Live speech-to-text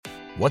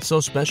What's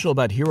so special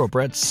about Hero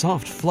Bread's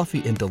soft,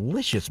 fluffy, and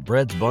delicious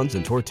breads, buns,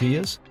 and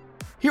tortillas?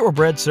 Hero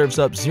Bread serves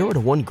up 0 to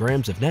 1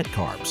 grams of net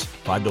carbs,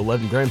 5 to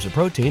 11 grams of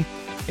protein,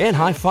 and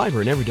high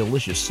fiber in every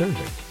delicious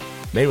serving.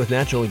 Made with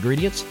natural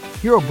ingredients,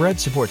 Hero Bread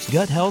supports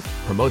gut health,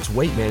 promotes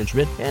weight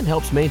management, and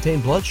helps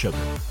maintain blood sugar.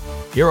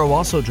 Hero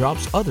also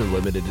drops other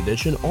limited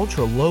edition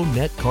ultra-low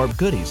net carb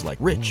goodies like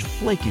rich,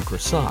 flaky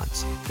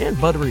croissants and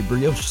buttery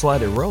brioche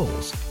slider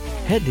rolls.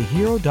 Head to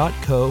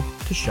hero.co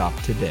to shop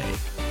today.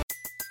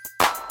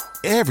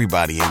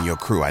 Everybody in your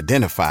crew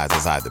identifies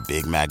as either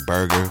Big Mac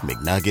Burger,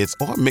 McNuggets,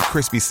 or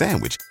McCrispy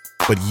Sandwich.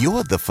 But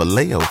you're the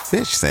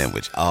Filet-O-Fish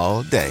Sandwich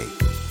all day.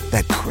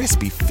 That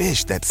crispy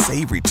fish, that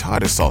savory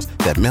tartar sauce,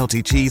 that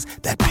melty cheese,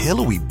 that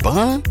pillowy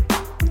bun.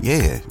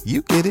 Yeah,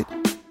 you get it.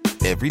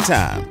 Every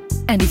time.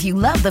 And if you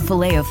love the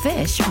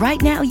Filet-O-Fish,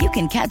 right now you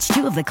can catch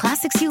 2 of the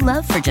classics you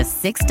love for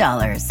just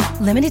 $6.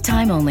 Limited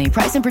time only.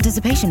 Price and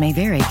participation may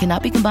vary.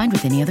 Cannot be combined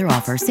with any other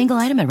offer. Single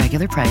item at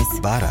regular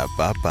price.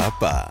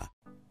 Ba-da-ba-ba-ba.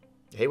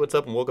 Hey, what's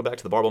up, and welcome back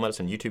to the Barbell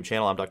Medicine YouTube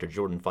channel. I'm Dr.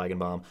 Jordan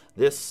Feigenbaum.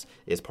 This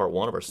is part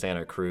 1 of our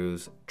Santa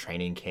Cruz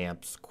training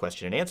camps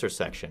question and answer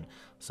section.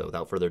 So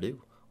without further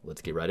ado,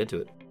 let's get right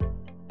into it.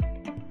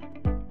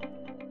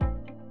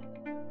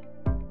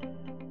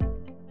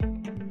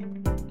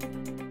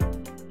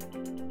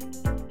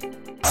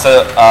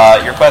 So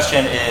your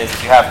question is,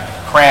 if you have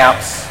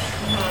cramps,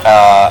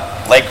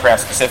 leg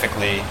cramps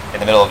specifically, in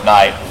the middle of the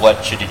night,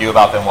 what should you do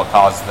about them? What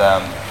causes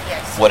them?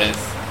 Yes. What is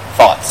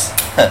thoughts?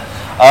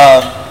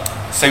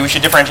 So we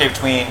should differentiate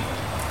between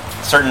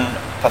certain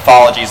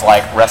pathologies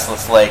like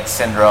restless leg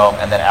syndrome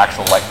and then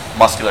actual like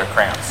muscular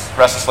cramps.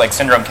 Restless leg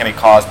syndrome can be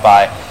caused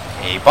by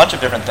a bunch of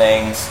different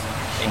things,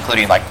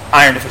 including like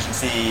iron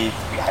deficiency, you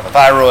could have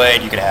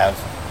hypothyroid, you could have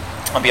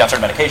be on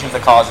certain medications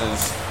that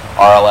causes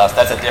RLS.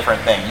 That's a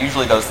different thing.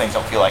 Usually those things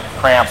don't feel like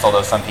cramps,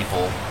 although some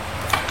people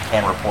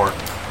can report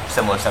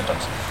similar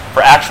symptoms.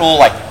 For actual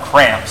like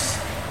cramps,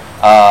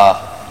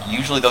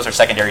 usually those are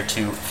secondary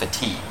to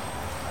fatigue.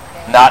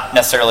 Not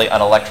necessarily an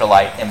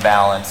electrolyte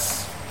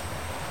imbalance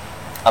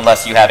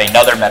unless you have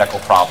another medical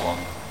problem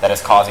that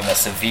is causing a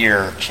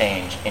severe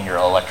change in your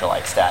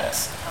electrolyte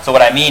status. So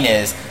what I mean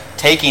is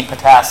taking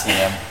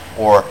potassium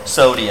or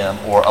sodium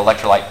or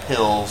electrolyte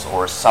pills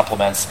or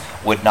supplements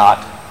would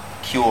not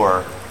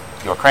cure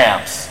your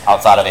cramps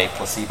outside of a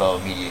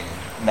placebo-mediated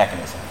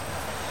mechanism.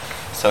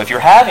 So if you're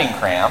having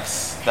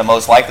cramps, the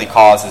most likely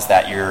cause is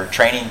that your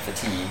training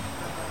fatigue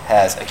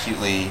has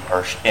acutely,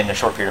 or in a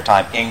short period of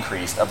time,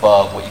 increased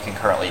above what you can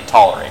currently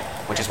tolerate,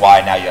 which is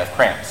why now you have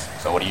cramps.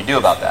 So what do you do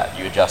about that?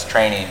 You adjust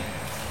training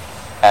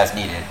as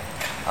needed,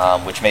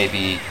 which may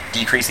be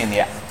decreasing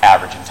the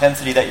average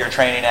intensity that you're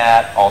training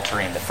at,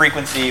 altering the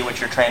frequency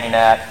which you're training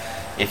at.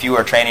 If you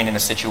are training in a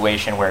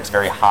situation where it's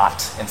very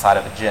hot inside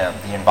of a gym,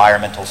 the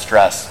environmental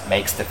stress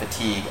makes the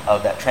fatigue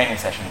of that training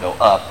session go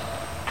up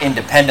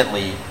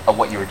independently of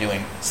what you were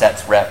doing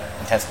sets, rep,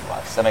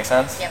 intensity-wise. Does that make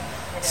sense? Yep.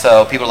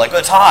 So people are like, oh,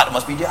 it's hot, it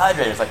must be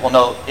dehydrated. It's like, well,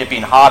 no, it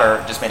being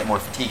hotter just made it more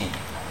fatiguing.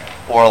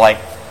 Or like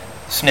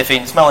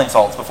sniffing smelling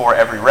salts before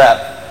every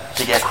rep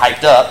to get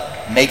hyped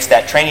up makes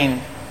that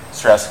training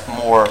stress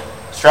more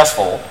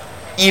stressful,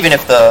 even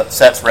if the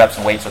sets, reps,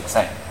 and weights are the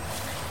same.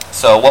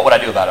 So what would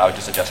I do about it? I would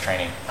just adjust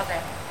training. Okay.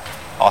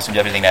 Awesome. Do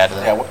you have anything to add to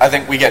that? Yeah, I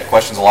think we get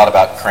questions a lot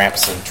about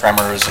cramps and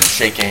tremors and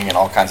shaking and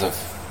all kinds of,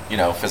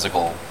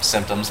 physical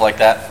symptoms like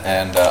that.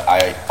 And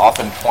I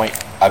often point,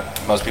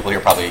 most people here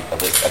are probably at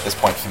this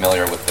point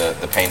familiar with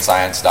the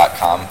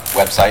painscience.com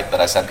website that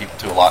I send people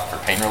to a lot for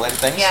pain-related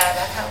things. Yeah,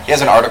 that helps. He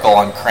has an article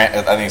on cramp,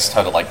 I think it's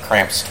titled like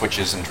Cramps,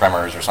 Twitches, and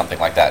Tremors or something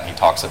like that. And he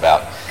talks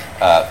about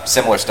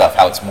similar stuff,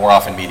 how it's more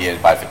often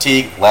mediated by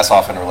fatigue, less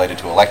often related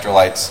to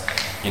electrolytes.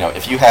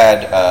 If you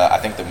had, I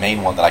think the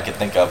main one that I could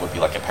think of would be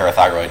like a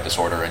parathyroid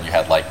disorder, and you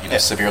had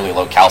severely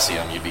low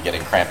calcium, you'd be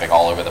getting cramping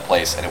all over the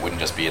place, and it wouldn't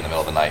just be in the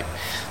middle of the night.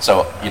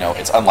 So,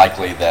 it's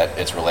unlikely that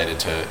it's related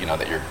to,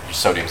 that your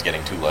sodium's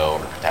getting too low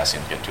or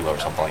potassium's getting too low or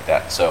something like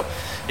that. So,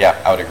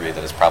 yeah, I would agree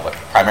that it's probably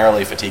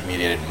primarily fatigue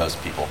mediated in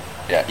most people.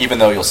 Yeah, even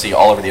though you'll see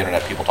all over the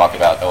internet people talk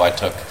about, I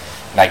took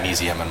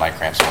magnesium and my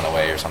cramps went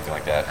away or something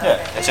like that.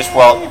 Yeah, it's just,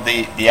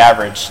 the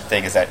average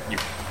thing is that your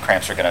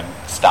cramps are going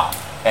to stop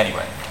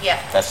anyway. Yeah.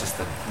 That's just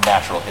the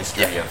natural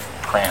history of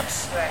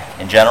cramps Right.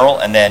 in general.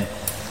 And then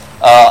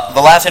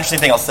the last interesting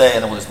thing I'll say,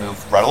 and then we'll just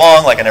move right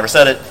along like I never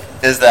said it,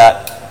 is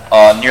that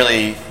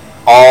nearly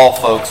all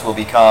folks will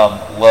become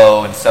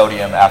low in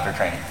sodium after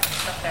training.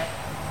 Okay.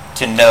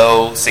 To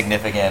no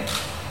significant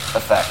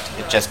effect.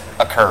 It just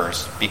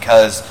occurs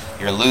because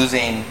you're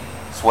losing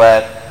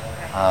sweat.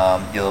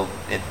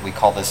 We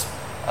call this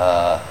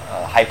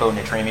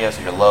hyponatremia,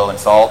 so you're low in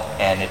salt,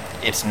 and it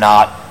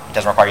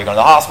doesn't require you going to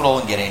the hospital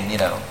and getting,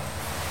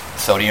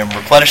 sodium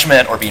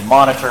replenishment or being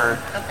monitored.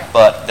 Okay.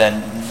 But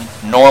then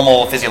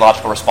normal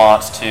physiological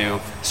response to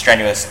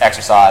strenuous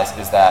exercise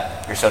is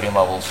that your sodium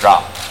levels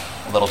drop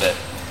a little bit.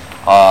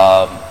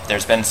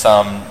 There's been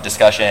some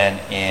discussion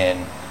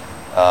in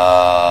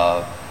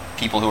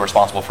people who are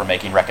responsible for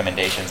making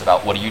recommendations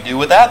about what do you do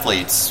with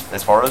athletes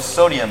as far as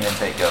sodium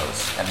intake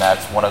goes. And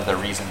that's one of the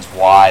reasons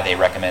why they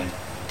recommend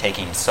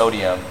taking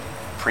sodium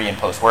pre and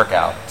post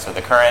workout. So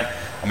the current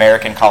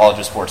American College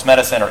of Sports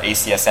Medicine, or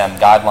ACSM,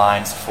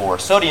 guidelines for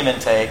sodium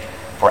intake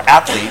for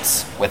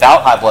athletes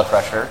without high blood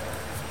pressure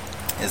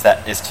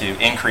is to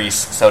increase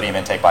sodium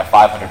intake by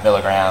 500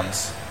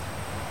 milligrams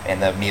in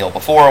the meal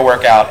before a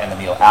workout and the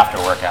meal after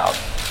a workout.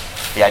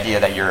 The idea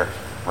that you're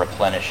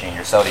replenishing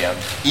your sodium,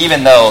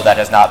 even though that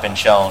has not been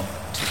shown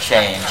to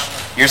change,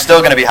 you're still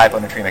going to be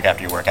hyponatremic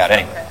after your workout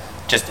anyway.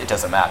 Just it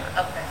doesn't matter.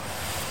 Okay.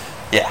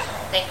 Yeah.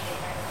 Thank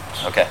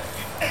you. Okay.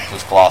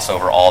 Let's gloss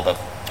over all the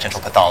potential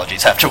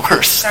pathologies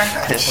afterwards.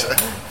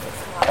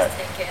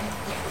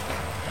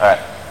 All right.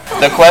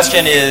 The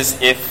question is,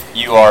 if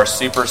you are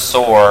super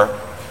sore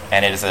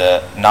and it is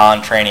a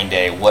non-training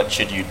day, what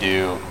should you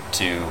do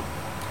to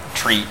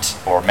treat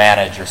or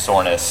manage your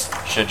soreness?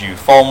 Should you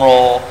foam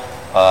roll,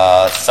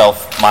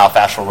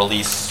 self-myofascial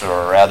release,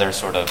 or other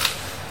sort of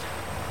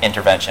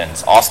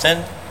interventions?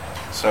 Austin?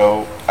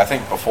 So I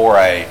think before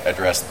I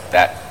address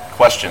that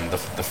question, the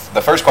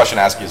first question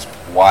to ask is,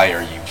 why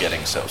are you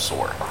getting so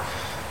sore?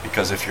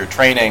 Because if you're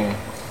training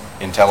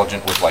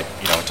intelligent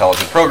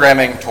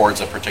programming towards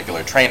a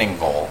particular training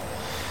goal,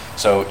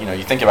 so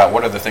you think about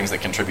what are the things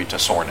that contribute to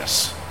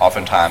soreness.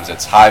 Oftentimes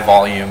it's high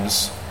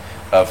volumes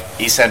of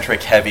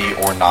eccentric, heavy,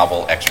 or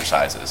novel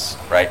exercises,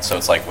 right? So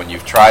it's like when you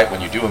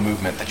do a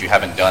movement that you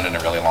haven't done in a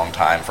really long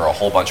time for a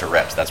whole bunch of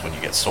reps, that's when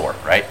you get sore,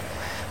 right?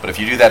 But if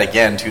you do that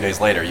again 2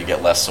 days later, you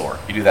get less sore.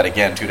 You do that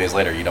again 2 days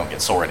later, you don't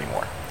get sore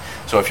anymore.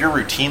 So if you're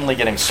routinely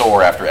getting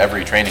sore after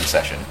every training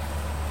session,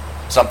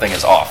 something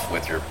is off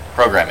with your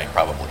programming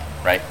probably,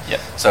 right?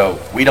 Yeah. So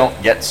we don't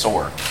get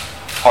sore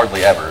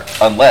hardly ever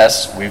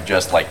unless we've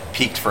just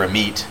peaked for a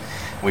meet,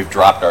 we've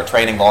dropped our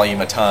training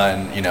volume a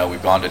ton,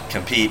 we've gone to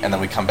compete, and then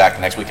we come back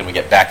the next week and we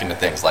get back into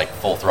things like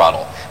full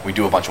throttle. We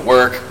do a bunch of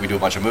work, we do a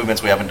bunch of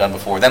movements we haven't done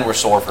before, then we're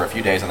sore for a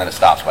few days and then it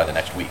stops by the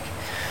next week.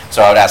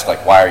 So I would ask,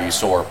 why are you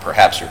sore?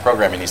 Perhaps your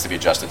programming needs to be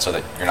adjusted so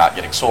that you're not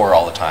getting sore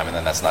all the time, and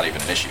then that's not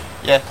even an issue.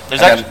 Yeah,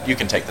 then you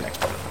can take the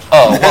next part of it.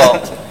 Oh,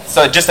 well,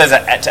 so just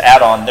to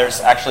add on, there's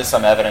actually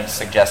some evidence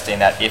suggesting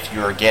that if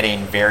you're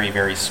getting very,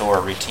 very sore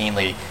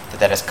routinely,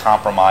 that is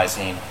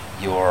compromising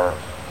your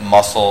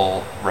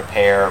muscle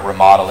repair,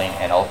 remodeling,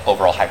 and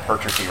overall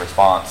hypertrophy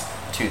response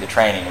to the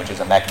training, which is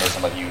a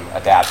mechanism of you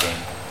adapting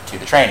to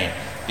the training,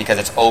 because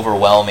it's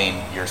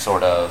overwhelming your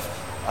sort of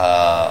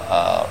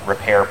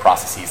repair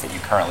processes that you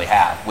currently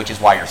have, which is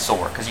why you're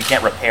sore, because you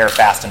can't repair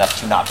fast enough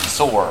to not be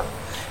sore.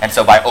 And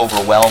so by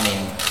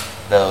overwhelming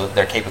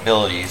their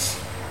capabilities,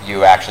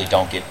 you actually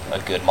don't get a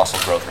good muscle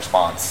growth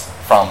response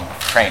from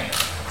training.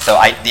 So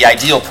the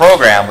ideal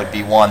program would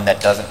be one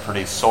that doesn't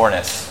produce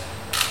soreness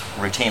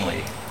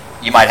routinely.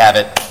 You might have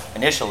it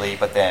initially,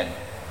 but then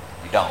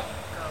you don't.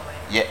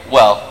 Yeah,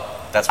 well,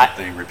 that's what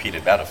the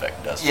repeated bout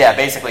effect does. Yeah,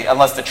 basically,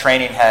 unless the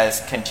training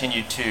has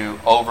continued to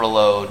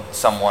overload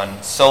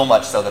someone so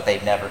much so that they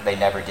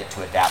never get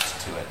to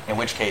adapt to it. In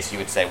which case, you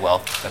would say,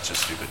 well, that's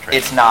just stupid training.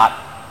 It's not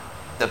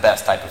the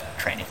best type of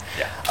training.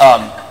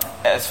 Yeah.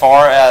 As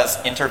far as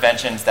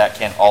interventions that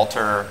can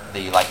alter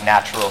the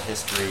natural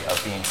history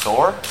of being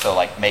sore, so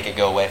make it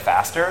go away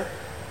faster,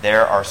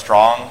 there are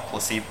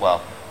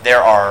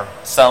there are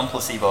some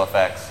placebo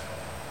effects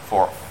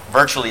for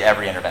virtually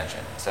every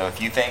intervention. So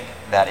if you think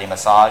that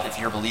if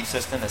your belief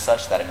system is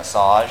such that a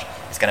massage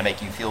is going to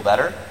make you feel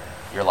better,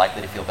 you're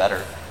likely to feel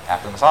better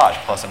after the massage.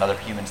 Plus another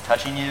human's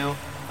touching you,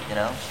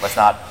 let's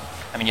not,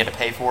 you have to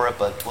pay for it,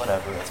 but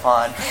whatever, it's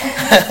fine.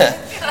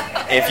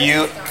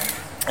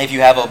 If you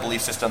have a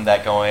belief system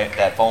that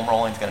foam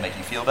rolling is going to make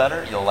you feel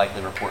better, you'll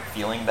likely report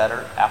feeling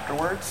better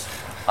afterwards.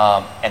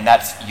 And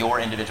that's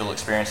your individual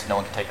experience. No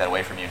one can take that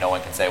away from you. No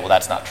one can say, well,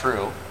 that's not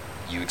true.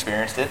 You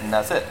experienced it, and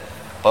that's it.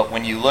 But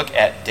when you look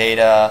at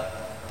data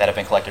that have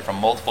been collected from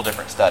multiple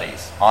different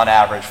studies, on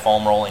average,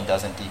 foam rolling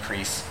doesn't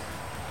decrease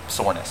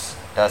soreness,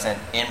 doesn't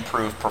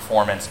improve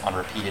performance on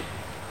repeated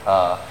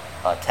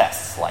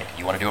tests. Like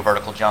you want to do a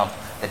vertical jump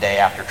the day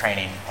after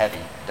training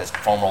heavy. Does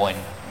foam rolling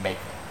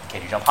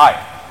can you jump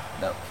higher?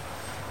 No.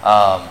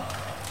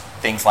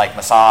 Things like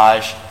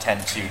massage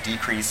tend to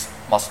decrease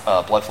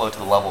blood flow to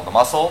the level of the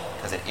muscle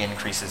because it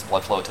increases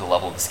blood flow to the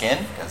level of the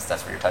skin because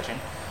that's where you're touching.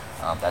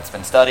 That's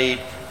been studied.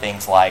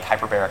 Things like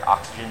hyperbaric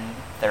oxygen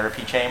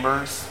therapy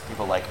chambers.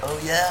 People are like, oh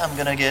yeah, I'm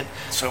going to get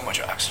so much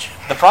oxygen.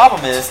 The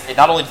problem is,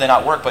 not only do they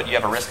not work, but you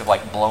have a risk of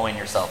blowing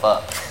yourself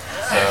up.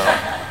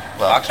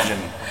 So, oxygen.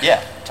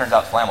 Yeah, turns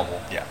out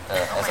flammable. Yeah.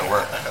 As it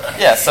were.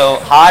 Yeah, so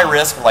high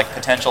risk of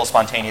potential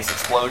spontaneous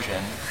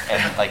explosion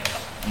and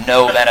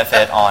no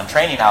benefit on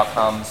training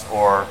outcomes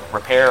or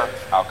repair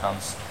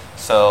outcomes.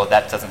 So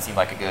that doesn't seem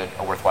like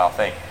a worthwhile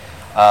thing.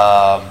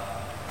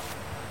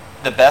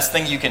 The best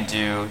thing you can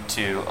do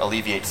to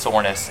alleviate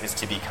soreness is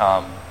to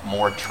become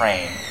more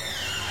trained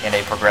in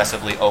a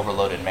progressively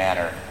overloaded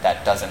manner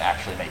that doesn't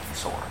actually make you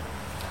sore.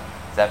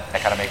 Does that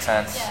kind of make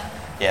sense? Yeah.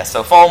 Yeah,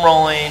 so foam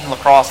rolling,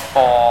 lacrosse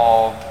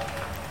ball,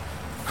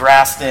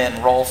 Graston,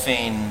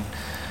 Rolfing,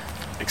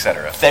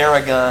 etc.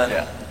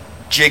 Theragun,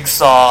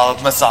 jigsaw,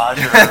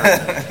 massager,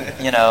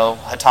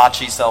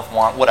 Hitachi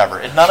self-want,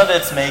 whatever. None of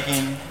it's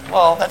making,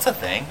 well, that's a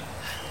thing.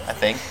 I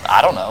think.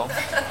 I don't know.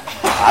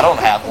 I don't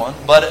have one.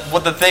 But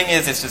what the thing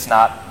is, it's just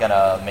not going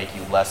to make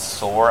you less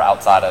sore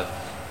outside of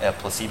a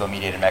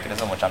placebo-mediated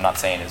mechanism, which I'm not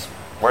saying is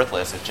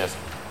worthless. It's just,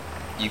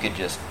 you could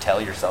just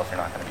tell yourself you're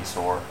not going to be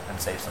sore and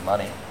save some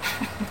money.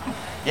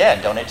 Yeah,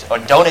 and donate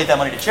that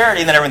money to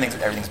charity, and then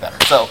everything's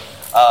better. So,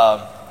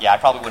 yeah, I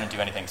probably wouldn't do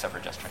anything except for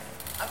just training.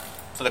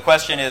 So the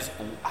question is,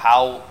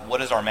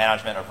 what is our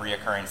management of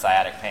reoccurring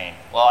sciatic pain?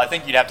 Well, I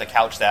think you'd have to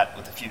couch that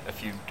with a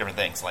few different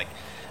things. Like,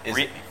 is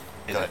it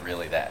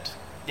really that?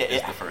 Yeah,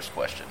 is the first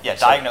question. Yeah,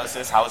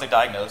 diagnosis. How is it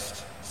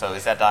diagnosed? So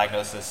is that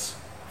diagnosis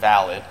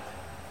valid?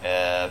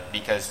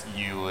 Because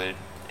you would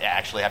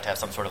actually have to have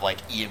some sort of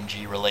like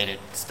EMG-related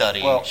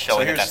study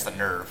showing that that's the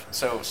nerve.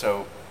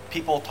 So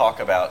people talk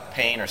about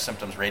pain or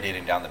symptoms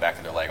radiating down the back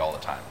of their leg all the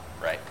time,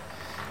 right?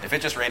 If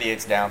it just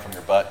radiates down from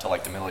your butt to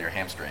like the middle of your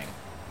hamstring,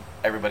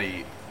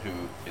 everybody who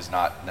is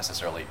not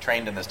necessarily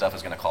trained in this stuff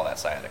is going to call that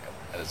sciatica.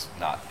 That is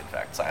not, in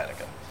fact,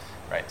 sciatica,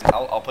 right?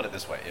 I'll put it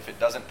this way. If it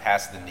doesn't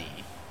pass the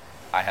knee,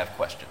 I have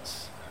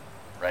questions,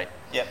 right?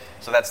 Yep.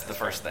 So that's the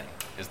first thing,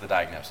 is the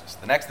diagnosis.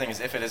 The next thing is,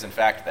 if it is in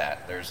fact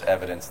that, there's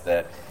evidence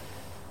that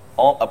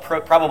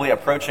probably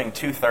approaching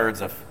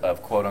 2/3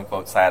 of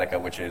quote-unquote sciatica,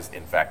 which is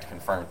in fact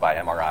confirmed by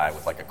MRI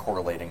with like a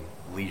correlating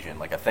lesion,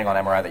 like a thing on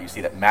MRI that you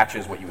see that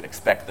matches what you would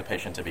expect the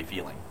patient to be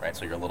feeling, right?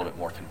 So you're a little bit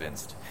more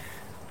convinced.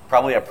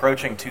 Probably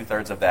approaching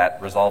 2/3 of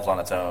that resolves on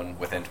its own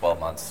within 12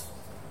 months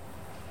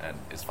and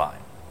is fine,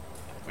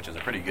 which is a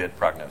pretty good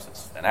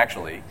prognosis. And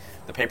actually,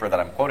 the paper that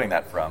I'm quoting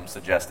that from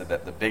suggested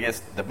that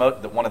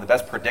one of the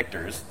best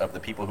predictors of the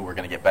people who were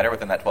going to get better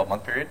within that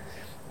 12-month period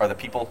are the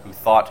people who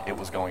thought it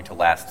was going to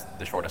last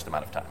the shortest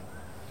amount of time.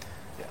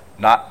 Yeah.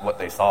 Not what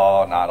they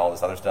saw, not all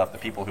this other stuff. The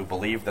people who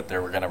believed that they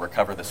were going to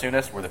recover the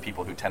soonest were the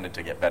people who tended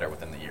to get better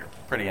within the year.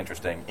 Pretty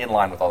interesting, in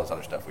line with all this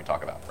other stuff we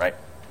talk about, right?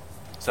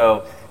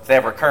 So if they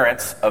have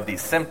recurrence of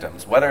these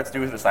symptoms, whether it's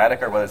due to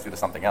sciatica or whether it's due to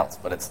something else,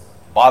 but it's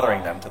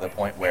bothering them to the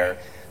point where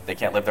they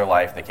can't live their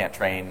life, they can't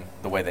train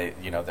the way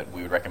that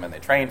we would recommend they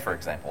train, for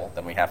example,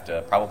 then we have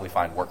to probably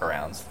find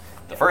workarounds.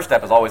 The first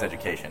step is always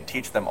education.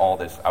 Teach them all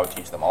this. I would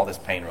teach them all this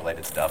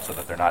pain-related stuff so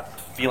that they're not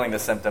feeling the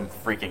symptom,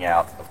 freaking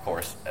out, of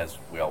course, as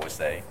we always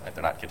say. Like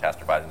they're not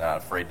catastrophizing, they're not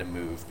afraid to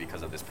move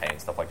because of this pain,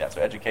 stuff like that.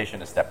 So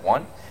education is step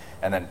one,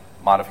 and then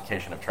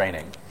modification of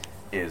training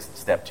is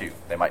step two.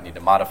 They might need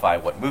to modify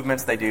what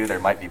movements they do. There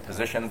might be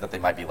positions that they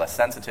might be less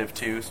sensitive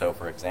to. So,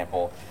 for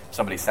example, if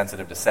somebody's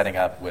sensitive to setting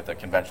up with a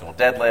conventional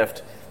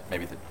deadlift,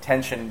 maybe the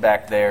tension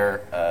back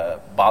there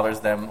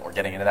bothers them, or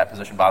getting into that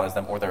position bothers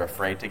them, or they're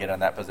afraid to get in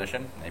that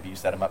position. Maybe you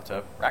set them up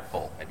to rack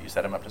pull. Maybe you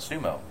set them up to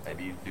sumo.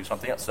 Maybe you do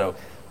something else. So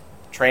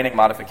training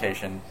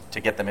modification to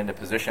get them into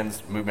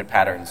positions, movement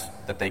patterns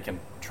that they can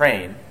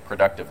train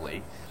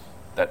productively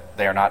that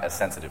they are not as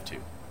sensitive to.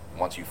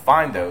 Once you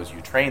find those,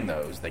 you train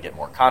those, they get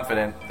more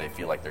confident, they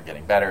feel like they're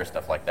getting better,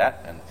 stuff like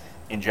that. And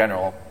in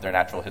general, their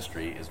natural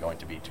history is going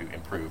to be to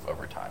improve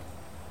over time.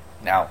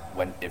 Now,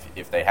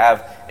 if they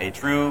have a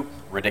true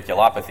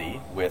radiculopathy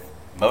with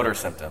motor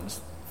symptoms,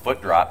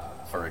 foot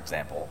drop, for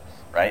example,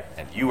 right,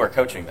 and you are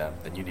coaching them,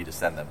 then you need to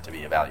send them to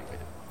be evaluated.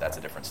 That's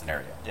a different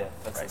scenario. Yeah,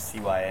 that's right?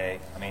 CYA.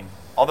 I mean,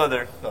 although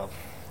they're... Well,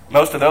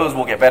 most of those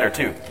will get better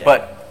too, yeah.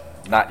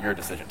 But not your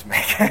decision to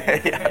make.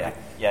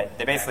 Yeah,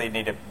 they basically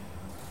need to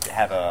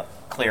have a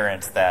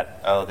clearance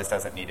that, this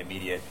doesn't need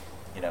immediate,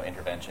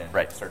 intervention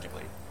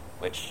surgically,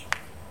 which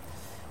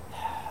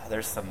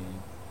there's some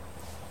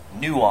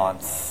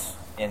nuance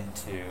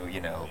into,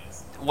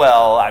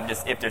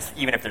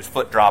 if there's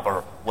foot drop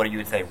or what do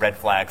you say, red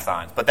flag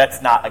signs. But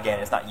that's not, again,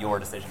 it's not your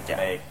decision to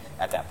make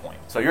at that point.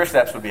 So your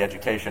steps would be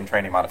education,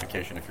 training,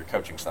 modification if you're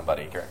coaching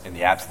somebody in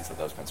the absence of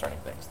those concerning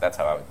things. That's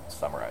how I would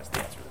summarize the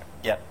answer there.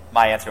 Yeah,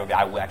 my answer would be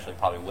I actually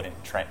probably wouldn't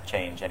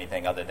change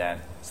anything other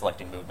than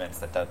selecting movements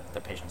that the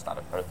person's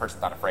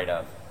not afraid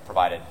of,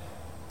 provided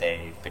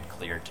they've been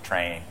cleared to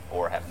train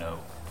or have no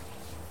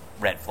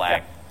red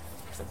flag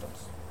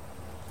symptoms.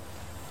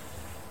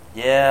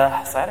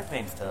 Yeah, sciatic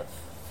pain's tough.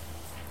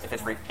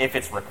 If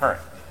it's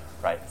recurrent,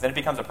 right? Then it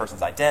becomes a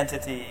person's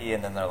identity,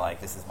 and then they're like,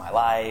 "This is my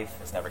life.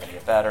 It's never going to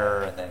get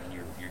better," and then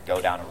you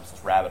go down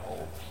this rabbit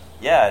hole.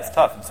 Yeah, it's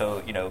tough. And so,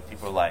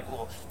 people are like,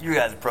 well, your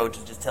guys' approach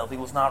is just tell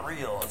people it's not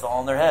real. It's all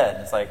in their head.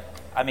 And it's like,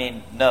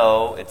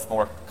 no, it's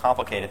more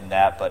complicated than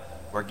that,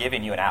 but we're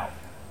giving you an out,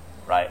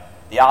 right?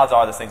 The odds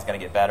are this thing's going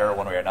to get better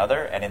one way or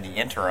another, and in the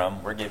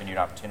interim, we're giving you an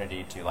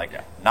opportunity to,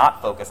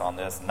 not focus on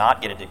this,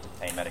 not get addicted to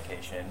pain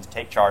medications,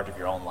 take charge of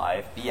your own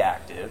life, be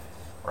active,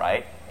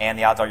 right? And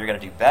the odds are you're going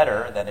to do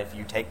better than if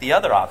you take the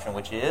other option,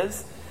 which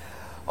is,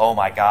 oh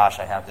my gosh,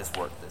 I have this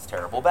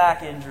terrible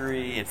back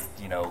injury. It's,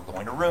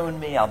 going to ruin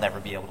me. I'll never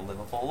be able to live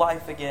a full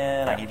life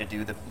again. I need to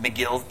do the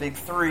McGill's Big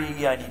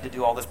 3. I need to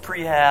do all this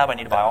prehab. I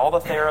need to buy all the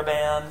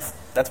TheraBands.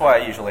 That's why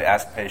I usually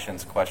ask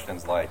patients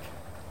questions like,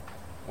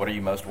 what are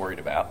you most worried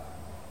about?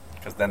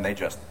 Because then they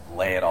just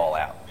lay it all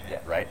out,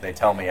 right? They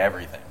tell me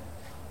everything.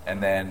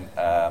 And then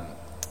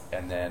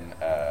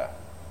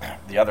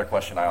the other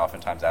question I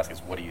oftentimes ask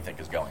is, what do you think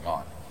is going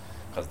on?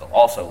 Because they'll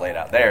also lay it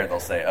out there. They'll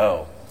say,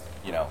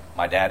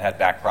 my dad had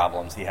back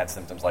problems, he had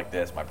symptoms like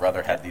this, my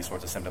brother had these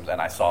sorts of symptoms,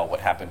 and I saw what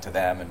happened to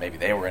them, and maybe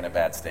they were in a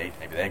bad state,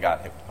 maybe they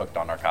got hooked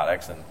on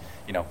narcotics, and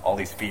all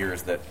these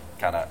fears that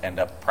kind of end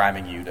up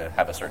priming you to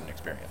have a certain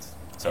experience.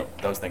 So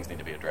those things need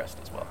to be addressed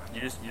as well.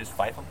 You just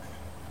fight them?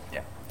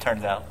 Yeah.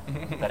 Turns out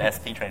that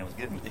SP training was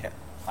good. Yeah.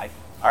 Fight.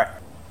 All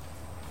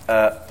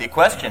right. The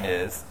question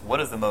is, what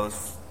is the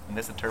most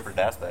misinterpreted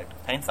aspect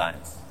of pain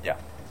science? Yeah.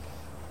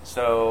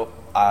 So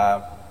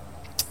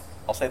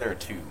I'll say there are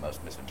two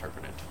most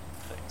misinterpreted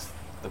things.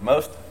 The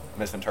most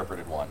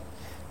misinterpreted one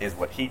is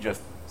what he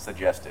just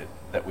suggested,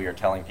 that we are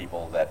telling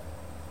people that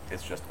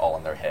it's just all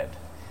in their head,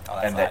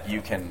 and that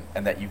you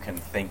can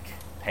think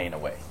pain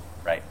away,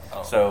 right?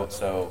 Oh.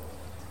 So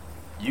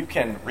you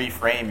can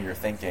reframe your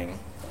thinking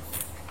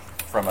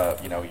from a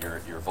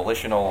your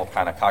volitional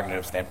kind of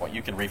cognitive standpoint.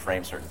 You can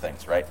reframe certain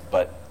things, right?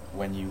 But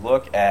when you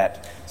look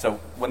at, so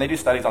when they do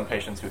studies on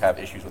patients who have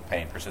issues with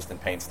pain,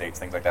 persistent pain states,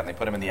 things like that, and they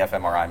put them in the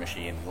fMRI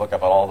machine, look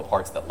up at all the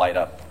parts that light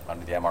up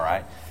under the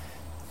MRI,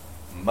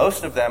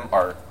 most of them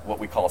are what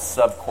we call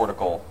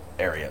subcortical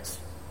areas.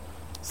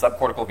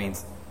 Subcortical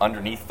means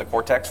underneath the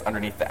cortex,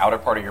 underneath the outer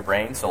part of your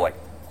brain, so like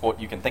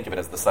you can think of it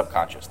as the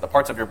subconscious, the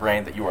parts of your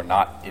brain that you are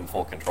not in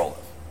full control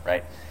of,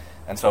 right?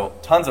 And so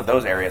tons of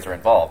those areas are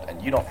involved,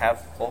 and you don't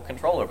have full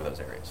control over those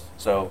areas.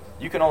 So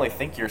you can only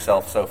think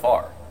yourself so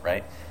far,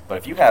 right? But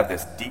if you have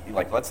this deep,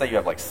 like let's say you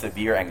have like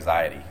severe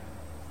anxiety,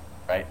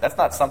 right? That's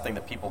not something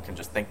that people can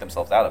just think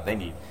themselves out of.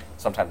 They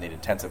sometimes need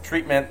intensive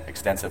treatment,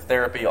 extensive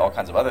therapy, all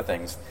kinds of other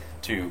things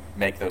to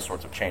make those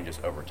sorts of changes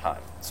over time.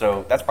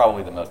 So that's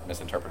probably the most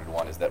misinterpreted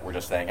one, is that we're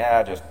just saying,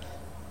 just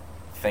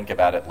think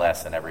about it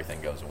less and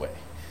everything goes away.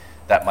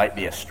 That might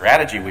be a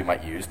strategy we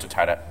might use to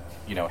try to,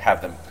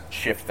 have them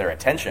shift their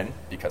attention,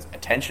 because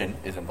attention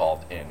is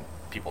involved in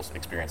people's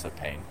experience of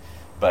pain.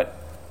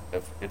 But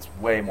it's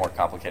way more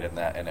complicated than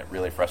that, and it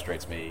really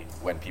frustrates me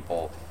when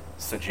people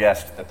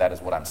suggest that that is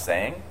what I'm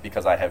saying,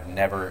 because I have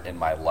never in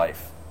my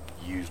life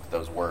used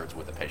those words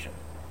with a patient.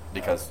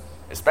 Because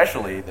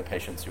especially the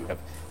patients who have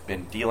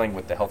been dealing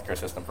with the healthcare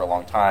system for a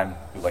long time,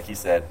 who, like he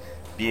said,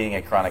 being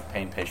a chronic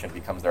pain patient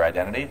becomes their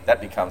identity,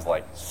 that becomes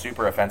like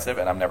super offensive,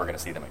 and I'm never going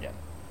to see them again.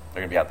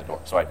 They're going to be out the door.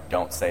 So I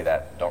don't say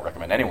that, don't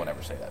recommend anyone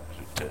ever say that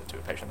to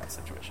a patient in that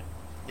situation.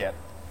 Yeah.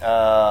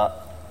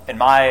 In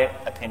my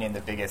opinion,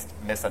 the biggest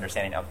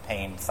misunderstanding of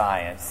pain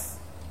science,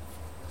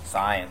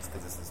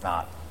 because this is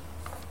not,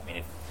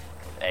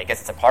 I guess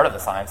it's a part of the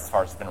science as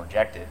far as it's been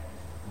rejected,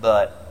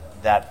 but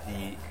that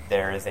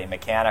there is a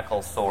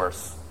mechanical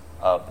source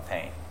of the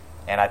pain.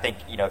 And I think,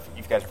 if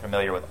you guys are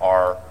familiar with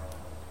our,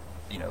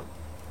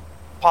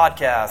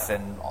 podcasts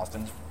and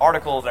Austin's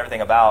articles and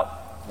everything about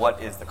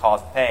what is the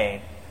cause of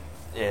pain,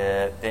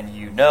 then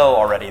you know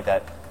already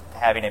that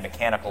having a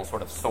mechanical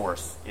sort of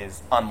source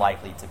is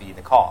unlikely to be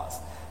the cause.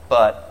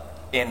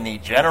 But in the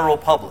general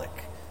public,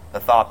 the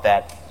thought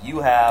that you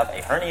have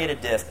a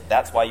herniated disc,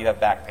 that's why you have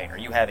back pain, or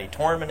you have a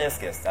torn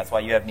meniscus, that's why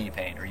you have knee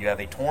pain, or you have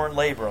a torn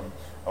labrum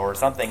or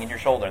something in your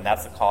shoulder, and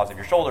that's the cause of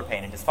your shoulder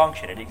pain and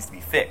dysfunction. It needs to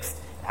be fixed.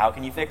 How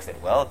can you fix it?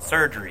 Well, it's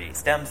surgery,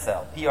 stem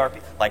cell,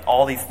 PRP, like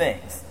all these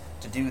things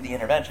to do the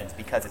interventions,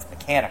 because it's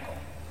mechanical.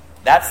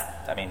 That's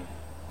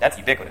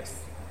ubiquitous.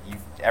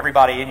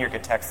 Everybody in here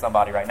could text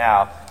somebody right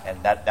now,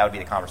 and that would be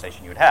the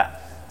conversation you would have.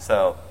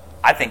 So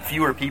I think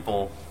fewer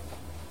people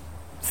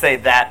say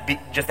that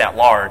just at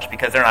large,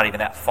 because they're not even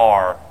that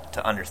far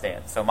to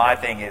understand. So my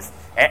thing is,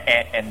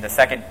 and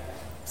the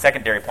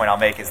secondary point I'll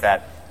make is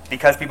that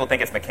because people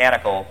think it's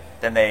mechanical,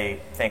 then they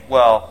think,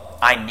 well,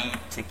 I need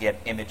to get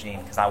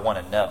imaging because I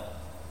want to know.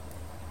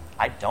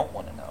 I don't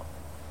want to know.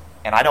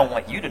 And I don't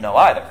want you to know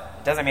either.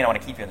 It doesn't mean I want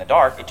to keep you in the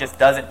dark. It just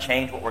doesn't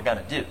change what we're going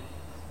to do.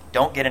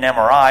 Don't get an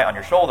MRI on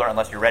your shoulder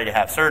unless you're ready to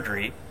have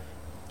surgery.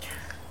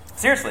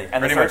 Seriously.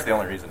 And pretty much the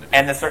only reason to do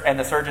it. And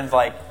the surgeon's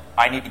like,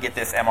 I need to get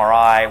this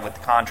MRI with the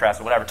contrast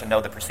or whatever to know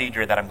the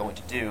procedure that I'm going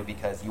to do,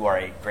 because you are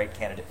a great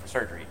candidate for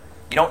surgery.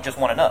 You don't just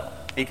want to know,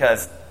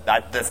 because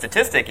the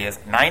statistic is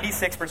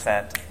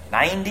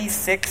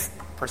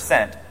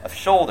 96% of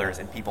shoulders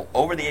in people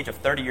over the age of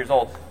 30 years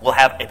old will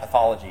have a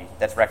pathology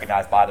that's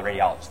recognized by the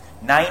radiologist.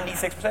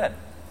 96%.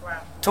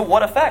 Wow. To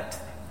what effect?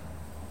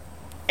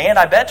 And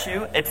I bet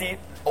you it's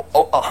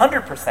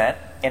 100%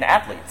 in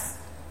athletes,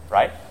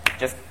 right?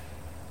 Just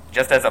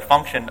as a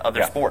function of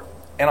their sport.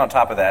 And on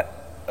top of that,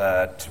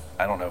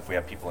 I don't know if we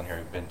have people in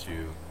here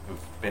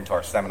who've been to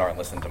our seminar and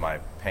listened to my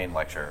pain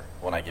lecture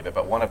when I give it,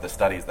 but one of the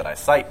studies that I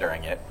cite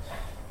during it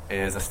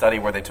is a study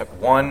where they took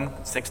one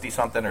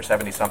 60-something or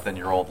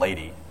 70-something-year-old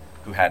lady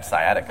who had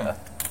sciatica,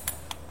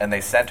 and they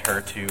sent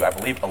her to, I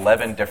believe,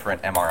 11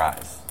 different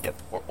MRIs. Yep.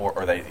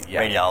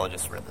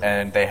 Radiologists read them.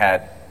 And they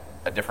had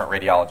a different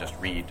radiologist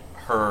read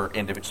her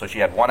individual. So she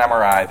had one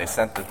MRI. They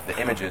sent the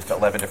images to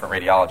 11 different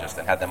radiologists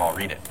and had them all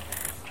read it.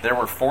 There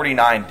were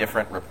 49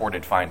 different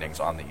reported findings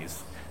on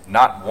these.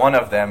 Not one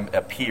of them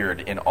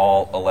appeared in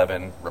all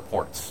 11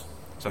 reports.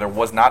 So there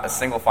was not a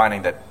single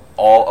finding that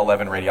all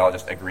 11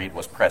 radiologists agreed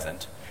was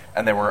present.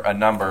 And there were a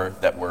number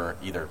that were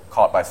either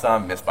caught by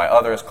some, missed by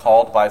others,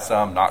 called by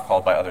some, not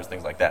called by others,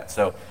 things like that.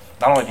 So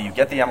not only do you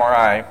get the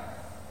MRI,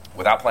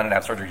 without planning to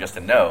have surgery just to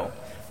know.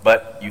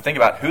 But you think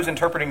about who's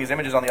interpreting these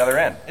images on the other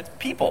end. It's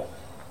people,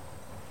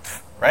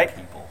 right?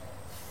 People.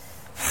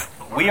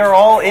 We are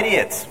all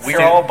idiots. We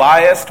are all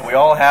biased. We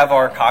all have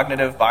our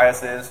cognitive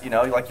biases. You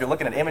know, like you're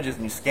looking at images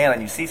and you scan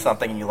and you see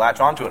something and you latch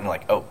onto it and you're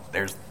like, oh,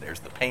 there's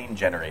the pain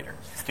generator.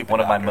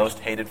 One of my most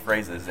hated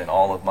phrases in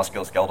all of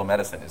musculoskeletal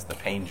medicine is the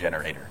pain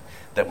generator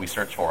that we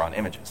search for on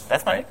images.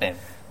 That's my nickname.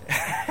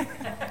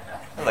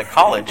 Like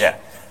college. Yeah.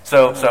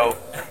 So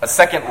a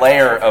second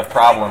layer of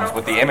problems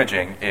with the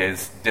imaging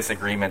is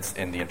disagreements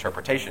in the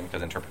interpretation,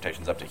 because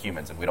interpretation's up to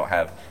humans, and we don't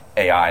have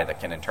AI that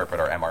can interpret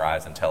our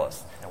MRIs and tell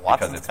us. And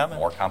Watson's because it's coming.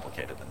 more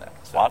complicated than that.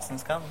 So,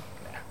 Watson's coming.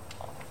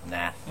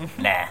 Nah.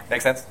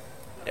 Make sense?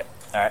 Yeah.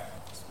 All right.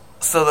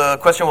 So the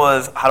question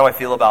was, how do I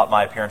feel about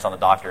my appearance on the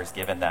doctors,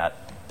 given that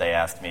they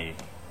asked me,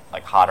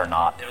 like, hot or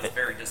not? It was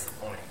very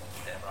disappointing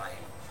that I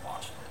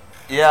watched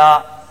it.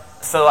 Yeah.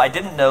 So I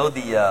didn't know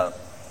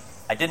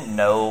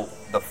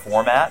the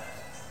format.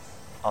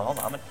 Oh, hold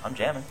on, I'm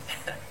jamming.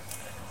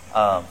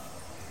 That's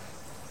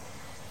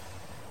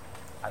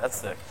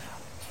sick.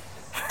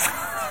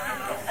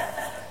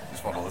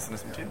 Just want to listen to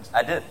some tunes.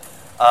 I did.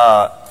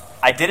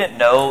 I didn't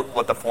know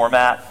what the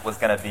format was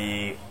going to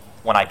be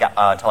when I got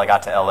until I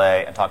got to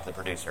LA and talked to the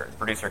producer. The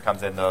producer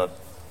comes in I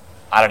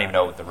don't even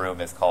know what the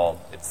room is called.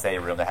 It's a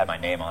room that had my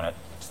name on it,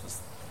 which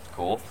was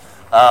cool.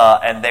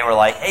 And they were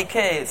like, hey,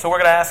 Kay, so we're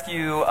going to ask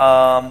you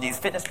these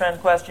fitness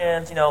trend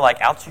questions, you know, like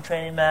altitude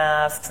training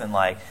masks and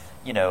like,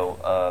 you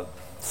know,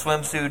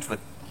 swimsuits with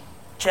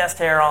chest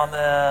hair on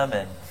them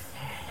and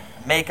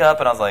makeup.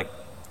 And I was like,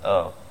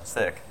 oh,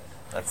 sick.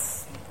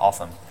 That's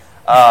awesome.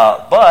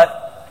 But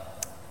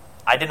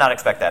I did not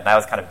expect that. And that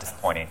was kind of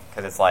disappointing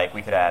because it's like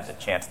we could have had a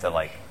chance to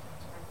like,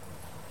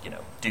 you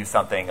know, do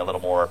something a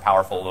little more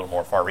powerful, a little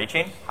more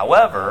far-reaching.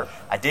 However,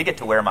 I did get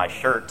to wear my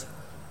shirt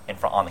in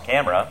front on the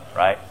camera,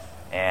 right?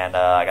 And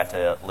I got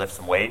to lift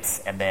some weights,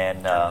 and then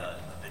and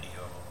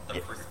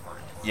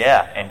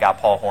got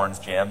Paul Horn's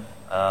gym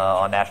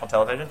on national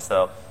television.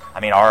 So, I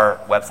mean, our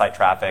website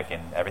traffic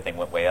and everything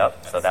went way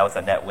up. So that was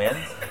a net win.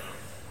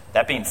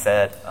 That being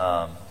said,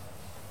 I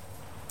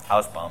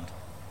was bummed,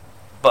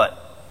 but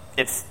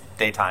it's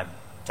daytime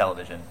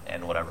television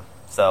and whatever.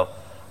 So,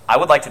 I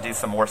would like to do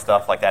some more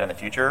stuff like that in the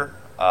future.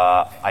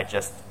 I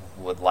just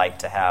would like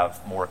to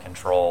have more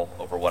control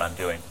over what I'm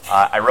doing.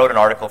 I wrote an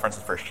article, for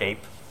instance, for Shape,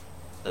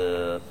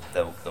 the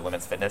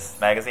women's fitness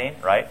magazine,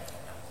 right?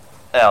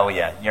 Oh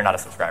yeah, you're not a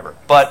subscriber,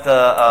 but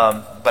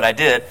I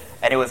did,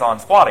 and it was on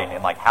squatting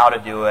and like how to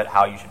do it,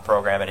 how you should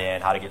program it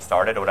in, how to get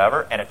started or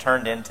whatever, and it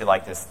turned into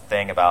like this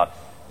thing about,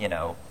 you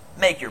know,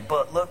 make your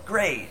butt look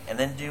great, and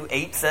then do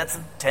 8 sets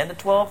of 10 to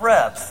 12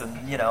 reps,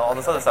 and you know all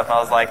this other stuff. And I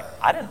was like,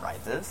 I didn't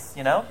write this,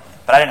 you know,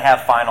 but I didn't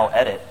have final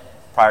edit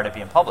prior to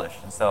being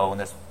published, and so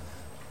when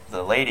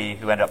the lady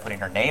who ended up putting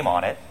her name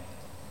on it,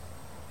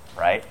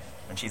 right?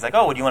 And she's like,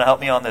 oh, would you want to help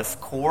me on this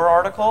core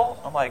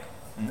article? I'm like,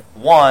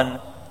 1,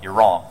 you're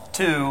wrong.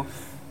 2,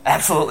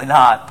 absolutely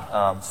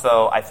not.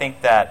 So I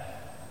think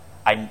that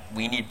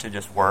we need to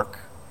just work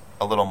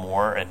a little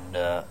more and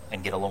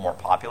get a little more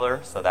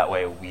popular, so that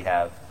way we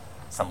have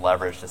some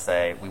leverage to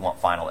say we want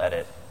final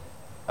edit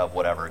of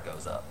whatever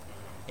goes up,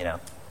 you know.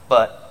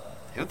 But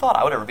who thought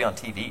I would ever be on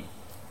TV, you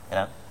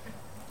know?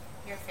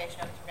 Your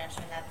facial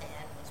expression at the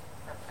end was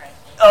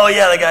perplexing. Oh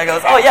yeah, the guy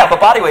goes, oh yeah, but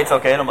body weight's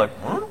okay, and I'm like,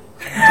 hmm?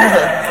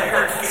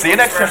 See you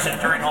next time.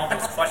 During all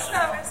those questions.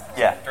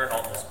 Yeah. During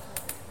all those.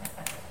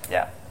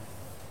 Yeah.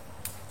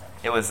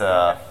 It was,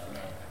 oh,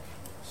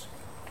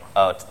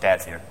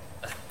 Dad's here.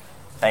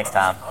 Thanks,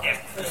 Tom.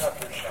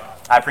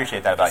 I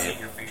appreciate that about you.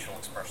 Your facial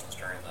expressions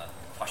during the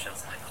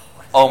questions.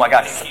 Oh my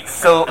gosh.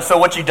 So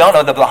what you don't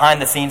know, the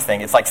behind the scenes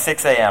thing, it's like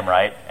 6 a.m.,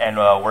 right? And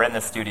we're in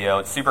the studio,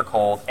 it's super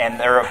cold, and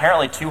there are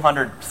apparently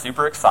 200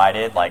 super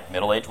excited, like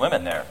middle-aged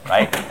women there,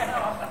 right?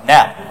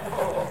 Now,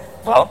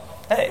 well,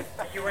 hey.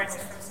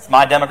 It's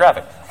my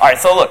demographic. All right,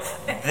 so look,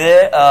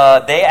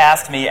 they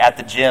asked me at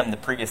the gym the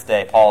previous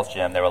day, Paul's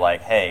gym, they were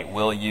like, hey,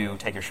 will you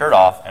take your shirt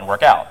off and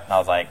work out? And I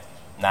was like,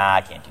 nah,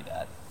 I can't do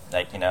that.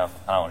 Like, you know,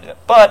 I don't want to do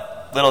that.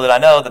 But little did I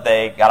know that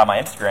they got on my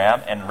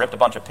Instagram and ripped a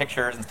bunch of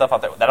pictures and stuff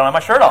out there that don't have my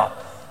shirt on.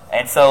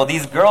 And so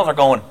these girls are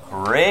going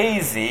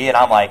crazy, and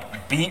I'm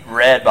like beat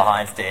red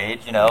behind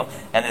stage, you know,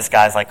 and this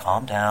guy's like,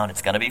 calm down,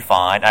 it's going to be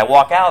fine. And I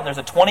walk out, and there's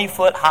a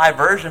 20-foot high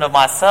version of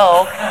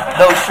myself,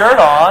 no shirt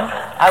on.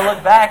 I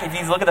look back, if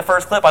you look at the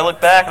first clip, I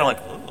look back, and I'm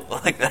like, ooh,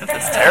 like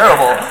that's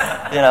terrible,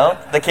 you know.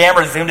 The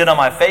camera zoomed in on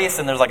my face,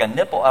 and there's like a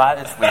nipple.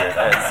 It's weird.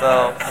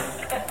 So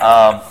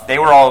they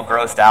were all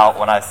grossed out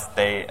when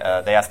they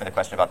asked me the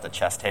question about the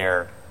chest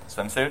hair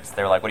swimsuits.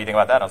 They were like, what do you think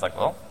about that? And I was like,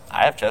 well,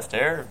 I have chest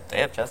hair. They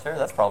have chest hair.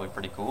 That's probably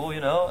pretty cool, you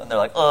know? And they're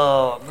like,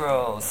 oh,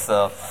 gross.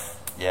 So,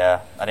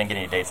 yeah, I didn't get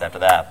any dates after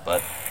that.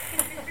 But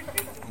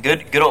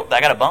good old,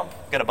 I got a bump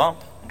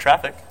in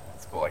traffic.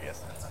 That's cool, I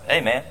guess. Hey,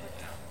 man,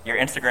 your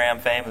Instagram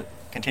fame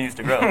continues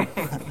to grow.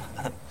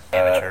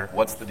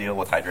 What's the deal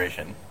with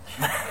hydration?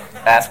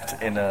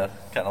 Asked in a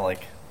kind of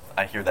like,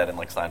 I hear that in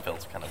like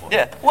Seinfeld's kind of voice.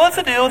 Yeah, what's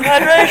the deal with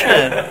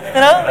hydration? You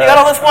know, you got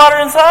all this water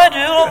inside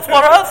you, all this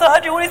water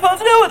outside you, what are you supposed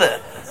to do with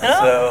it?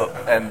 So,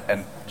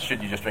 and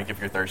should you just drink if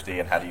you're thirsty,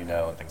 and how do you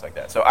know, and things like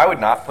that. So I would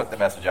not put the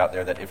message out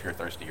there that if you're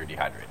thirsty, you're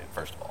dehydrated,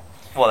 first of all.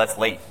 Well, that's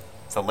late.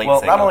 It's a late Well,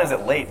 signal. not only is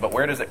it late, but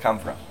where does it come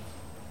from?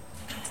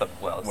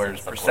 Where does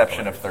it's a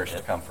perception of political-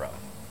 thirst come from?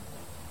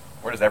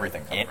 Where does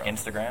everything come from?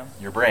 Instagram?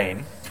 Your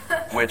brain,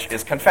 which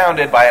is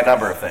confounded by a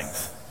number of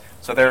things.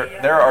 So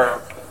there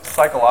are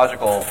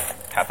psychological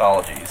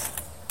pathologies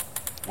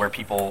where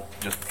people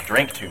just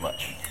drink too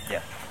much,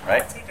 Yeah.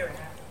 right?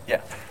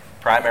 Yeah.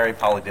 Primary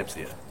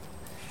polydipsia.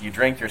 You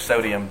drink your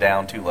sodium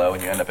down too low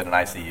and you end up in an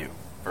ICU,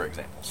 for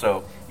example.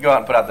 So you go out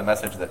and put out the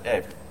message that, hey,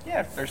 if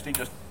you're thirsty,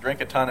 just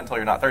drink a ton until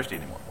you're not thirsty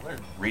anymore. Well,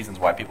 there's reasons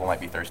why people might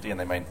be thirsty, and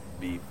they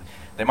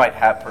might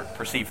have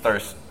perceived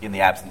thirst in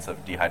the absence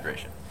of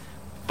dehydration.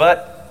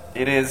 But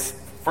it is,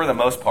 for the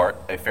most part,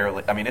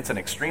 it's an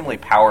extremely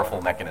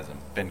powerful mechanism,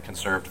 been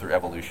conserved through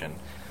evolution.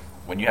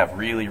 When you have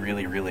really,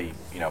 really, really,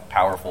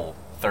 powerful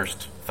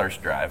thirst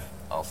drive,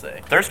 I'll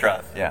say. Thirst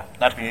drive. Yeah.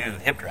 Not to be used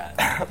with hip drive.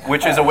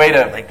 Which is a way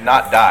to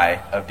not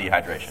die of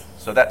dehydration.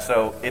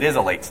 So it is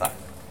a late sign,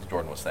 as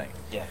Jordan was saying.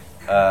 Yeah.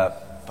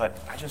 But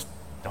I just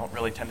don't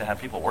really tend to have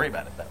people worry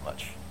about it that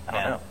much. I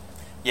don't know.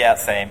 Yeah,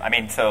 same. I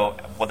mean, so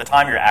by the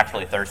time you're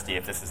actually thirsty,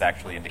 if this is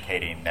actually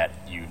indicating that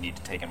you need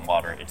to take in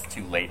water, it's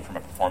too late from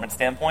a performance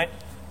standpoint.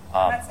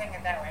 I'm not saying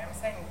it that way. I'm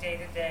saying day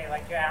to day,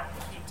 like you're out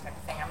to keep type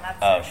of thing. I'm not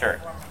saying Sure.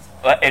 performance.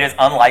 But it is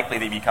unlikely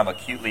that you become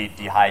acutely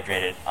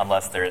dehydrated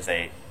unless there is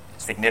a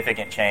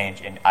significant change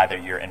in either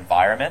your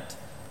environment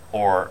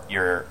or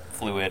your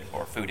fluid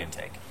or food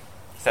intake.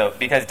 So,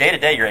 because day to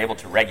day you're able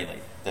to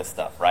regulate this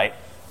stuff, right?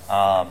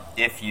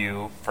 If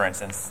you, for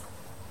instance,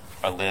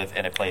 live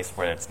in a place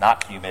where it's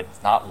not humid,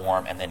 it's not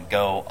warm, and then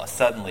go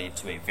suddenly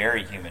to a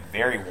very humid,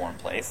 very warm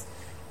place,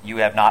 you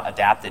have not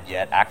adapted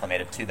yet,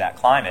 acclimated to that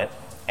climate,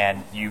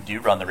 and you do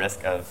run the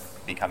risk of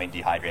becoming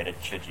dehydrated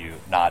should you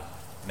not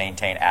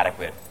maintain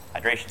adequate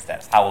hydration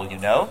status. How will you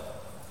know?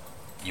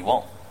 You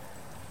won't.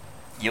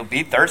 You'll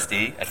be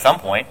thirsty at some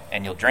point,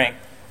 and you'll drink,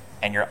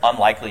 and you're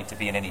unlikely to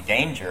be in any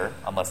danger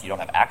unless you don't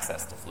have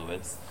access to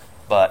fluids.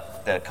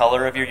 But the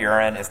color of your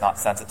urine is not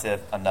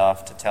sensitive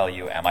enough to tell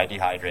you, am I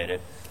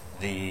dehydrated?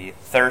 The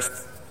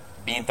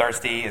being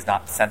thirsty is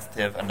not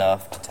sensitive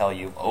enough to tell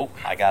you, oh,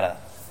 I gotta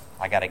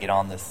get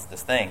on this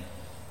thing.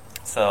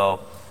 So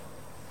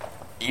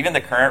even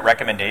the current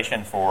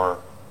recommendation for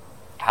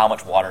how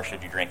much water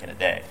should you drink in a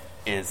day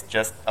is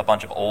just a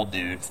bunch of old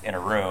dudes in a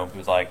room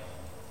who's like,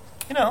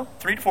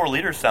 3 to 4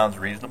 liters sounds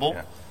reasonable.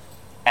 Yeah.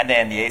 And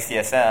then the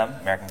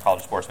ACSM, American College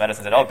of Sports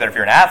Medicine, said, oh, but if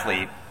you're an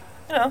athlete,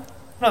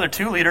 another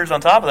 2 liters on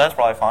top of that's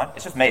probably fine.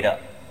 It's just made up.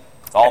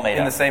 It's all made up.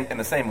 In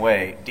the same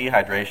way,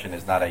 dehydration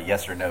is not a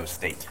yes or no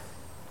state.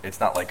 It's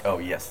not like, oh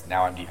yes,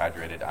 now I'm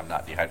dehydrated, I'm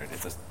not dehydrated.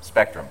 It's a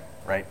spectrum,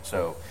 right?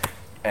 So,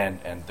 and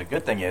the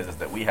good thing is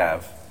that we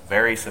have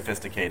very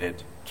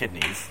sophisticated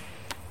kidneys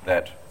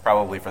that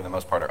probably for the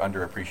most part are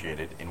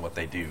underappreciated in what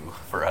they do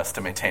for us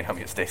to maintain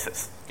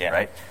homeostasis,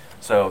 right?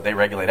 So they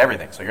regulate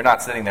everything. So you're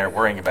not sitting there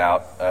worrying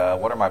about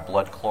what are my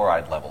blood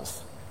chloride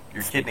levels.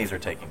 Your kidneys are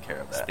taking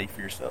care of that. Speak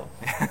for yourself.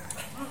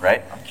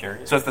 Right? I'm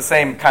curious. So it's the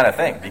same kind of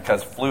thing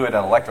because fluid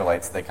and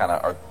electrolytes, they kind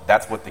of are,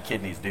 that's what the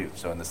kidneys do.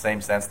 So in the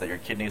same sense that your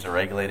kidneys are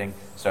regulating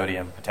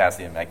sodium,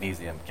 potassium,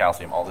 magnesium,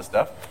 calcium, all this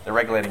stuff, they're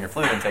regulating your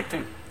fluid intake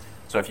too.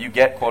 So if you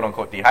get quote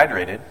unquote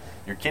dehydrated,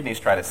 your kidneys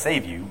try to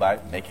save you by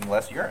making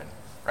less urine,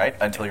 right?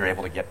 Until you're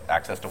able to get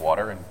access to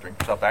water and drink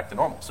yourself back to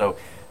normal. So,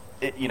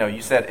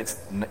 you said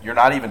you're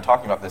not even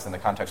talking about this in the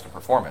context of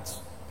performance,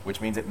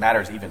 which means it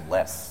matters even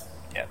less.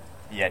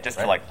 Yeah, just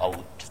right?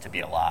 just to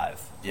be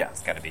alive. Yeah.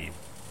 It's got to be.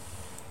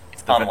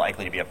 It's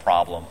unlikely to be a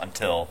problem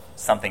until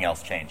something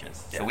else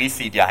changes. Yeah. So we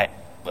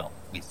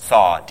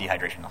saw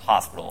dehydration in the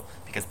hospital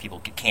because people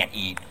can't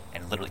eat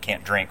and literally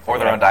can't drink. Or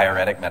they're on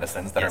diuretic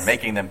medicines that Yes. are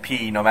making them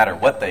pee no matter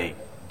what they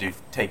do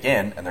take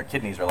in, and their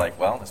kidneys are like,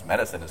 well, this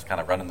medicine is kind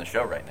of running the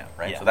show right now,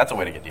 right? Yeah. So that's a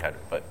way to get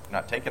dehydrated. But you're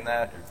not taking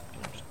that,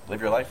 just live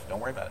your life, don't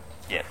worry about it.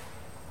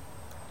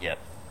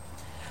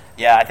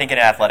 Yeah, I think in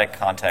an athletic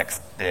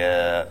context,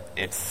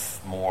 it's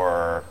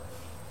more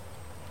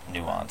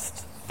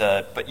nuanced.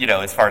 But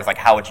as far as like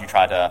how would you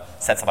try to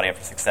set somebody up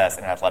for success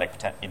in an athletic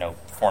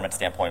performance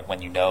standpoint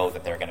when you know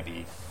that they're going to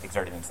be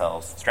exerting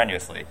themselves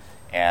strenuously,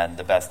 and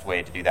the best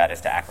way to do that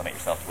is to acclimate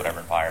yourself to whatever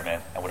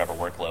environment and whatever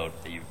workload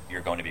that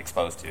you're going to be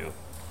exposed to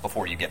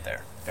before you get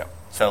there. Yeah.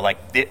 So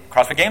like the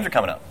CrossFit Games are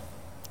coming up,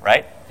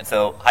 right? And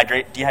so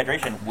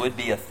dehydration would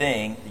be a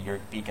thing that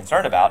you'd be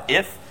concerned about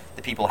if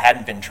the people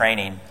hadn't been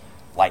training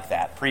like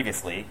that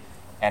previously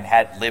and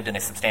had lived in a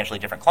substantially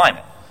different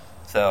climate.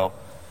 So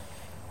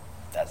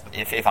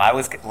if I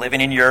was living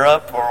in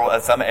Europe or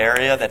some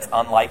area that's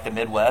unlike the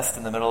Midwest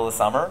in the middle of the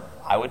summer,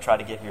 I would try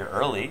to get here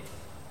early,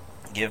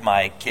 give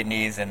my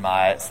kidneys and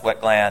my sweat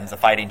glands a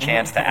fighting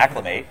chance to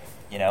acclimate,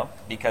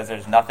 because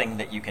there's nothing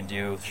that you can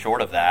do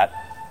short of that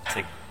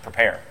to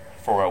prepare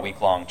for a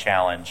week-long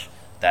challenge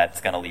that's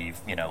going to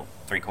leave,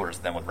 3/4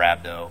 of them with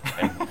rhabdo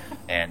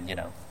and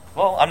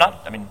well, I'm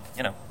not, A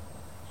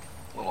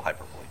little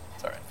hyperbole.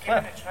 It's all right.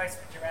 Given a choice,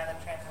 would you rather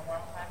train in a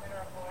warm climate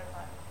or a cooler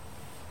climate?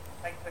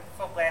 Like with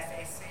full blast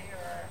AC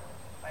or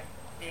like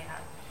be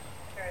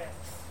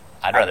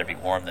I'd rather be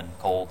warm than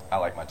cold. I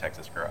like my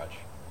Texas garage.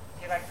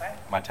 You like what?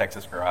 My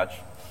Texas garage.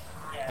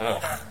 Yeah.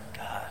 Ugh, sure.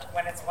 God.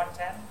 When it's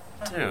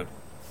 110? Dude,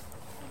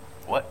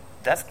 What?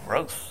 that's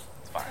gross.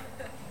 It's fine.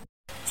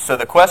 So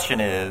the question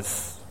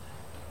is,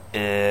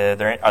 are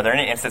there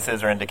any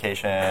instances or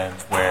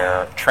indications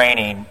where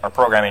training or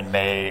programming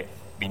may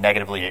be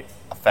negatively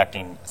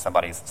affecting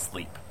somebody's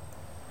sleep?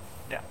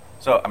 Yeah.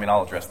 So, I mean,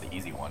 I'll address the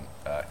easy one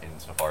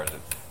insofar as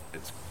it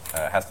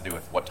has to do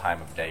with what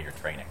time of day you're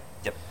training.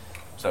 Yep.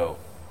 So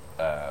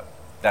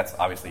that's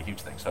obviously a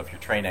huge thing. So if you're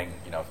training,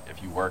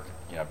 if you work,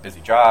 a busy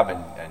job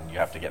and you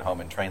have to get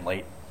home and train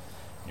late,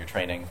 and you're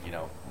training,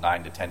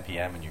 9 to 10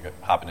 p.m. and you're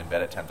hopping in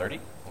bed at 10:30,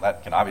 well,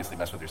 that can obviously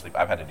mess with your sleep.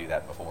 I've had to do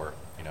that before,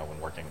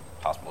 when working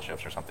hospital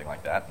shifts or something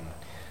like that, and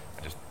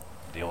I just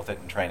deal with it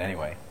and train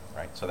anyway,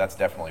 right? So that's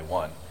definitely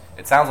one.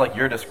 It sounds like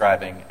you're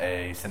describing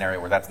a scenario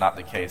where that's not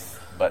the case,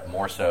 but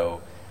more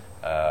so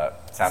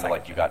sounded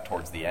like you got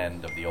towards the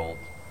end of the old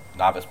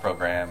novice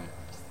program,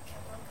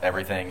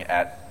 everything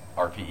at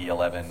RPE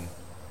 11,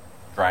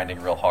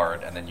 grinding real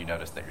hard, and then you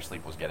noticed that your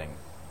sleep was getting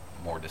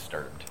more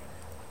disturbed.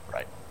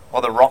 Right.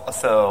 Well,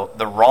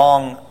 the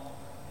wrong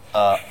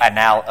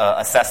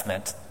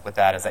assessment with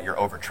that is that you're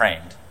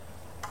overtrained.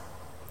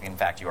 In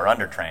fact, you are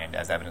undertrained,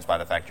 as evidenced by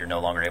the fact you're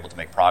no longer able to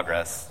make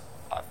progress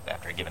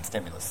after a given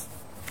stimulus.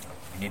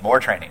 You need more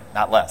training,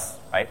 not less,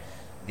 right?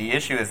 The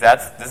issue is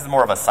this is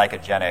more of a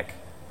psychogenic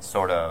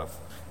sort of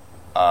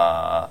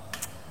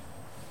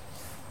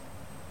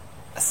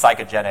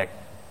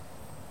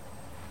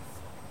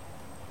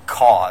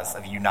cause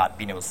of you not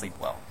being able to sleep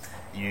well.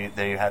 You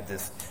have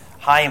this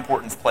high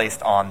importance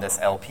placed on this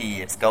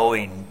LP. It's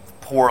going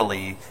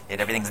poorly.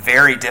 Everything's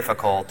very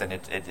difficult, and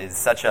it is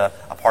such a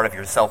part of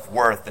your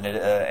self-worth,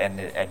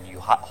 and you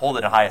hold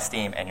it in high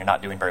esteem, and you're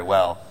not doing very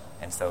well,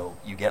 and so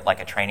you get like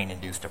a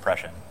training-induced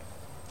depression.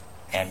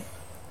 And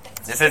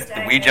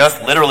we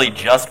literally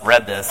just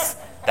read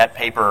that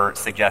paper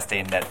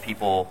suggesting that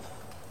people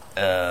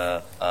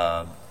have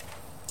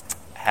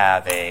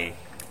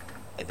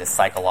this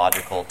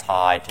psychological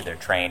tie to their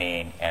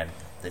training and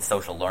the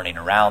social learning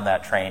around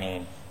that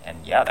training,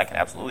 and yeah, that can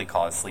absolutely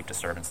cause sleep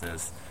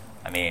disturbances.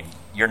 I mean,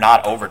 you're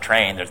not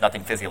overtrained. There's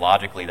nothing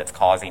physiologically that's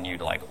causing you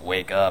to like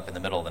wake up in the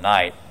middle of the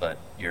night, but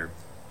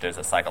there's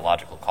a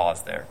psychological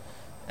cause there.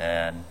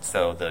 And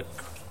so the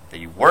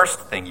worst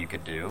thing you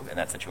could do in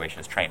that situation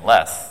is train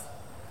less.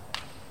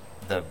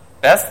 The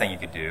best thing you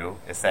could do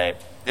is say,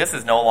 this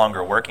is no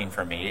longer working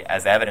for me,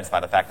 as evidenced by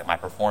the fact that my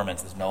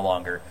performance is no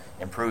longer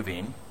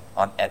improving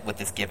with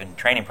this given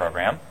training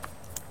program.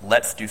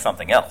 Let's do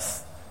something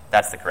else.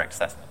 That's the correct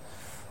assessment.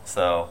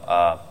 So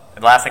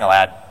the last thing I'll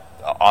add,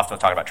 Austin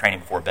was talking about training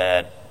before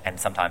bed, and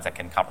sometimes that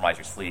can compromise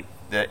your sleep.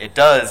 It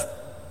does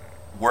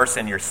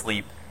worsen your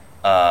sleep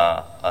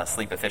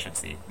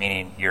efficiency,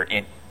 meaning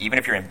even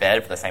if you're in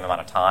bed for the same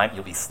amount of time,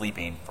 you'll be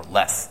sleeping for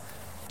less.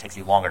 It takes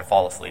you longer to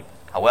fall asleep.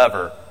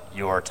 However,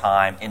 your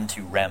time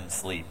into REM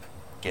sleep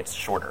gets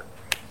shorter.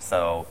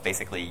 So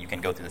basically, you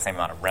can go through the same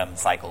amount of REM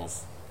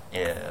cycles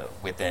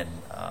within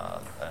a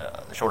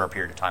shorter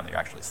period of time that you're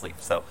actually asleep.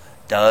 So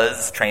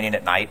does training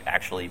at night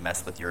actually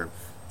mess with your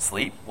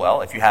sleep?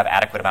 Well, if you have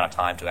adequate amount of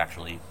time to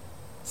actually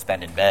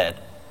spend in bed,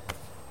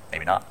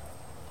 maybe not.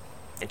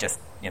 It just,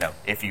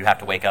 if you have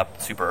to wake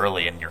up super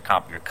early and you're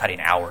cutting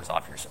hours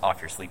off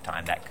your sleep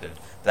time, that could.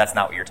 But that's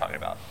not what you're talking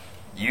about.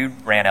 You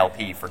ran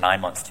LP for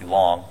 9 months too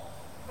long.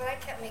 But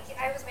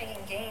I was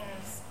making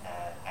gains.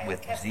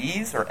 With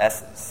Z's or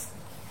S's?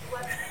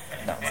 What?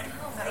 No.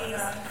 I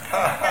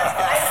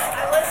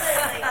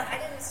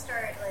didn't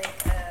start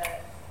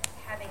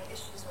having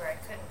issues where I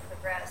couldn't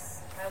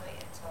progress probably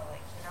until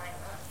 9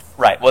 months.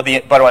 Right. Well,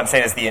 but what I'm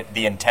saying is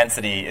the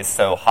intensity is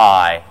so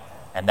high,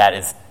 and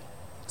that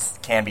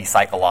can be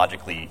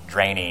psychologically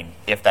draining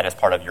if that is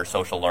part of your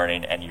social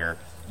learning and your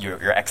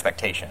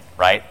expectation.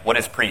 Right. What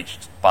is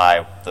preached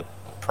by the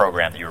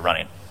program that you're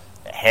running?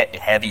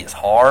 Heavy is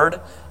hard,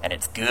 and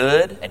it's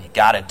good, and you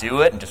got to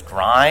do it, and just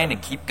grind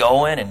and keep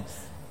going. And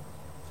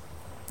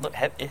look,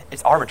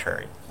 it's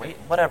arbitrary. Wait,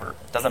 whatever,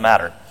 it doesn't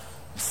matter.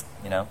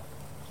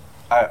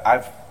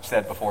 I've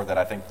said before that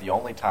I think the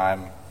only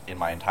time in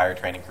my entire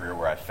training career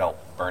where I felt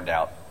burned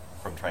out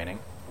from training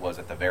was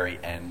at the very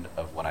end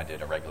of when I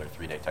did a regular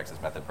 3-day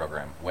Texas Method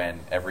program,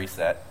 when every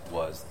set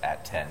was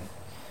at 10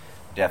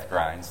 death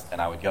grinds, and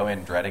I would go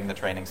in dreading the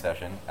training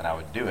session, and I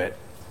would do it,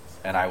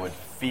 and I would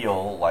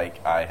feel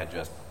like I had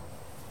just,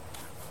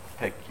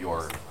 pick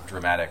your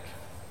dramatic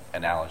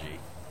analogy,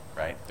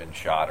 right? Been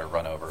shot or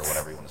run over or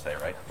whatever you want to say,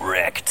 right?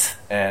 Wrecked.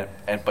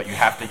 But you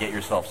have to get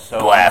yourself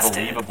so Blasted.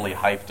 unbelievably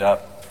hyped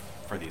up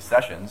for these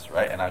sessions,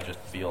 right? And I just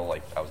feel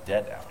like I was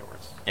dead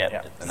afterwards.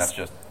 Yeah. And that's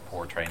just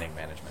poor training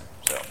management.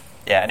 So.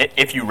 Yeah, and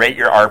if you rate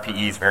your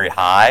RPEs very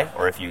high,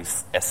 or if you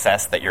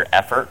assess that your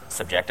effort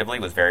subjectively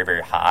was very,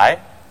 very high,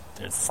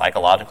 there's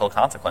psychological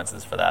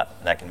consequences for that.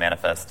 And that can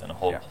manifest in a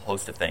whole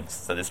host of things.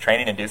 So this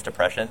training-induced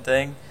depression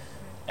thing,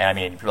 and I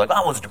mean, people are like,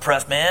 I was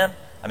depressed, man.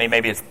 I mean,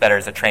 maybe it's better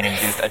as a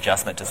training-induced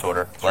adjustment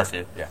disorder. Bless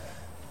you. Yeah.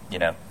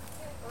 Well,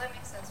 that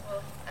makes sense.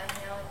 Well,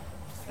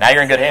 now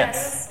you're in good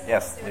hands.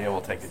 Yes, Leah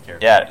will take good care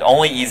of Yeah,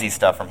 only easy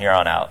stuff from here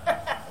on out.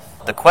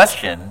 The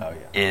question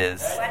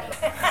is,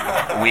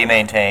 we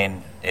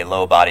maintain a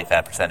low body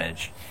fat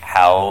percentage.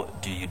 How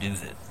do you do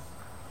it?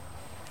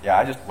 Yeah,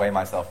 I just weigh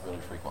myself really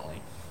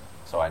frequently,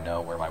 so I know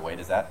where my weight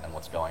is at and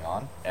what's going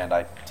on. And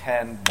I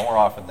tend, more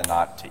often than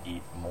not, to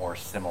eat more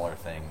similar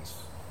things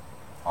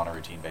on a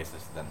routine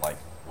basis than like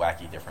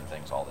wacky different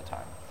things all the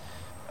time.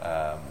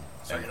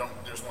 So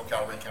there's no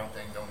calorie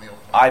counting, no meal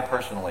planning? I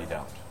personally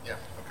don't. Yeah,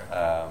 okay.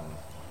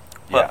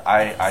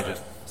 I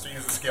just... So you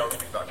use the scale to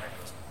feedback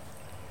mechanism?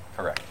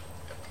 Correct.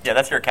 Yeah,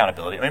 that's your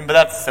accountability. I mean, but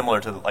that's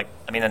similar to,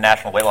 the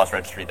National Weight Loss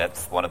Registry.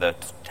 That's one of the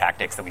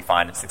tactics that we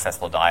find in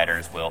successful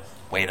dieters will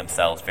weigh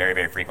themselves very,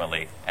 very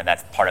frequently, and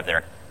that's part of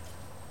their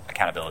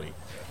accountability.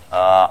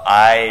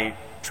 I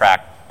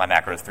track my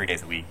macros 3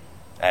 days a week.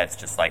 It's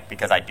just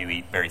because I do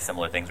eat very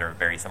similar things or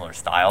very similar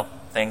style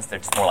things. They're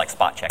just more like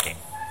spot checking,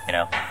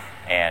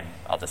 and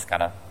I'll just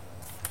kind of,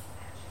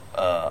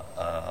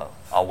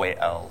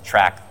 I'll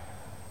track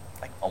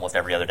almost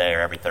every other day or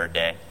every third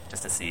day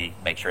just to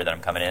make sure that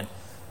I'm coming in.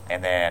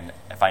 And then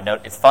if I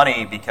note, it's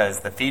funny because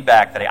the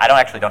feedback that I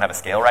don't have a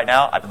scale right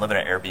now. I've been living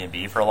at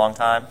Airbnb for a long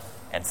time,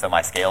 and so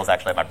my scale is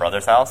actually at my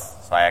brother's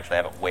house. So I actually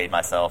haven't weighed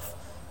myself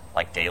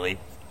daily.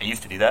 I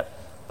used to do that,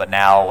 but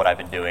now what I've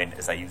been doing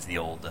is I use the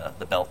old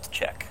the belt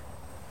check.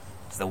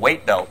 So the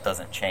weight belt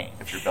doesn't change.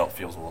 If your belt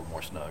feels a little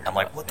more snug. I'm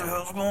like, what the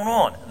hell's going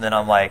on? And then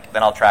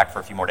then I'll track for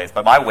a few more days.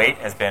 But my weight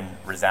has been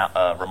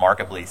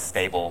remarkably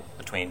stable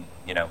between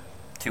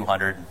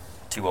 200 and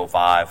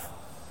 205,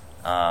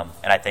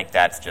 and I think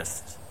that's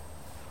just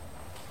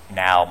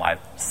now my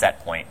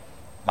set point.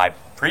 My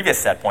previous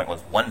set point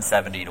was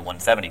 170 to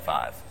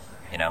 175,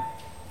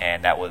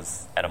 and that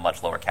was at a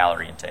much lower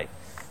calorie intake.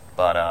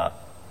 But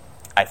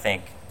I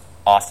think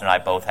Austin and I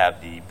both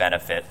have the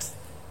benefit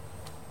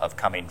of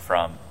coming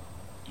from,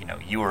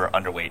 you were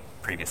underweight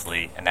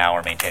previously, and now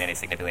we're maintaining a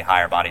significantly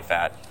higher body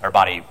fat or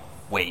body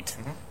weight,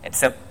 and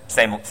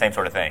same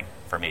sort of thing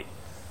for me.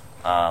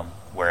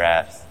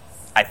 Whereas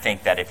I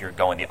think that if you're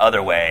going the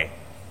other way,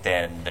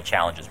 then the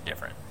challenges are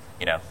different.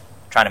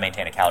 Trying to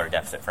maintain a calorie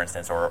deficit, for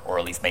instance, or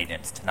at least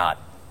maintenance to not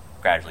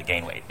gradually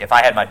gain weight. If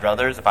I had my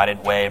druthers, if I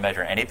didn't weigh and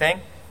measure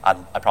anything,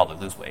 I'd probably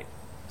lose weight.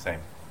 Same.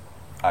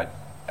 I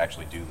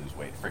actually do lose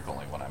weight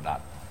frequently when I'm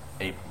not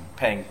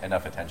paying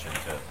enough attention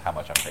to how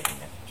much I'm taking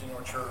in. Do you know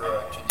what your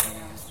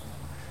GD is?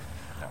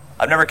 No.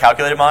 I've never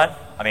calculated mine.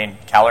 I mean,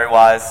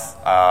 calorie-wise,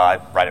 I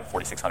ride at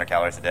 4,600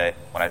 calories a day.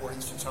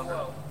 4,600?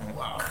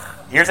 Wow.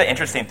 Here's an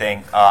interesting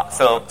thing.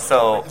 So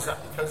is that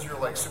because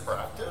you're super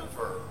active,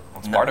 or?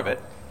 It's part of it.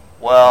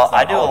 Well,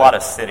 I do a lot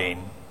of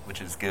sitting,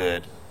 which is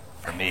good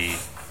for me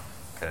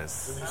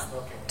because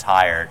I'm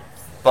tired.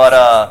 But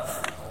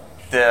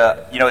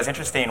it's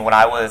interesting. When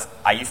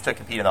I used to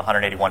compete in the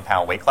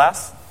 181-pound weight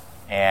class,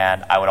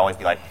 and I would always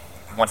be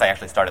once I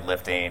actually started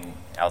lifting,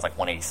 I was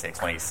 186,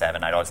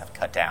 187. I'd always have to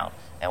cut down,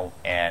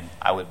 and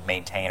I would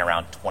maintain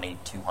around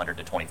 2,200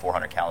 to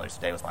 2,400 calories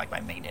a day was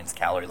my maintenance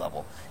calorie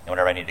level. And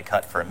whenever I needed to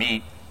cut for a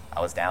meet, I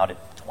was down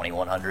at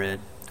 2,100,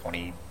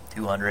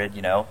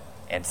 2,200,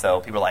 And so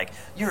people are like,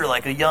 you're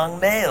like a young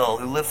male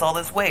who lifts all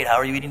this weight. How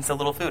are you eating so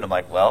little food? I'm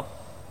like, well,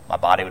 my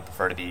body would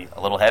prefer to be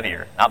a little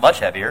heavier. Not much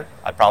heavier.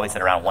 I'd probably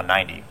sit around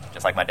 190,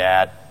 just like my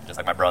dad, just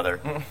like my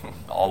brother,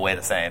 all the way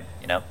the same,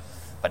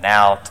 But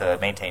now to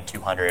maintain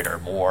 200 or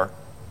more,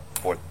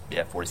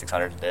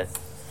 4,600 a day.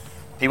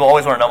 People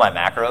always want to know my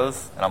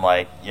macros, and I'm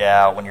like,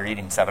 yeah, when you're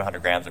eating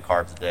 700 grams of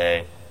carbs a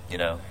day, you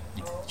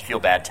feel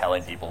bad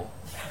telling people.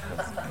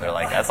 They're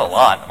like, that's a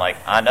lot. I'm like,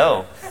 I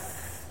know.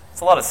 It's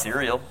a lot of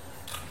cereal,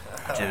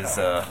 which is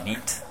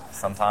meat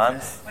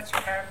sometimes. What's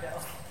your carb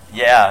bill?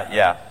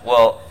 Yeah.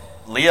 Well,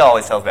 Leah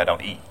always tells me I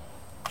don't eat.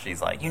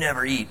 She's like, you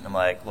never eat. And I'm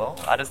like, well,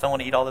 I just don't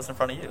want to eat all this in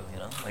front of you,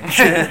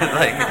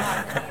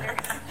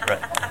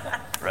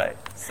 Right.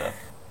 So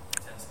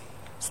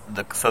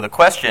the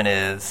question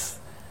is,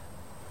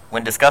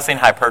 when discussing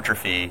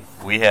hypertrophy,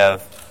 we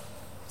have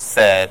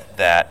said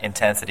that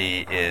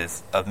intensity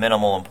is of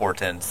minimal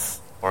importance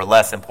or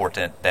less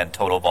important than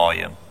total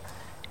volume.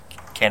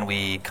 Can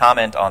we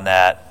comment on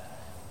that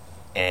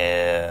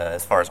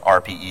as far as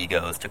RPE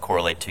goes to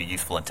correlate to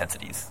useful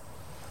intensities?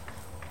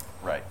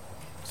 Right.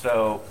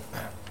 So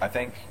I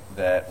think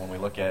that when we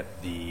look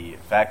at the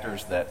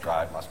factors that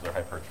drive muscular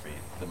hypertrophy,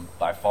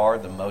 by far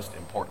the most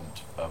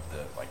important of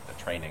the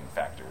training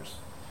factors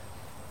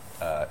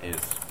is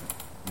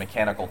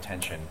mechanical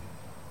tension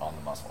on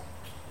the muscle.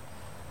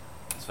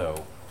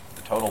 So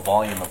the total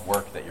volume of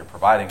work that you're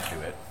providing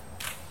to it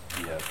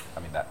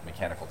that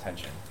mechanical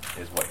tension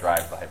is what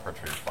drives the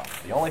hypertrophy response.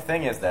 The only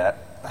thing is that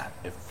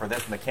if for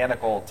this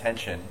mechanical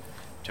tension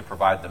to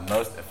provide the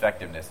most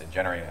effectiveness in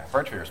generating a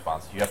hypertrophy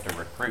response, you have to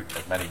recruit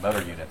as many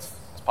motor units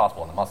as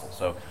possible in the muscle.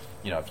 So,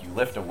 if you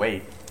lift a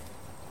weight,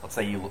 let's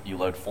say you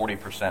load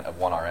 40% of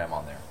 1RM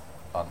on there,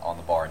 on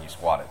the bar, and you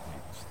squat it,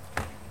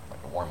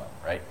 like a warm-up,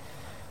 right?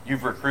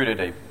 You've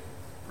recruited a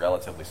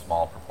relatively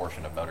small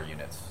proportion of motor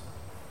units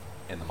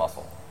in the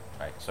muscle,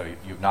 right? So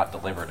you've not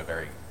delivered a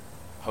very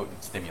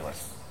potent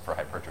stimulus for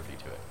hypertrophy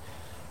to it.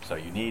 So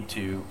you need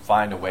to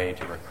find a way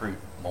to recruit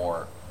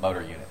more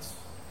motor units.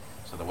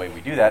 So the way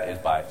we do that is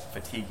by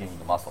fatiguing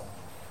the muscle,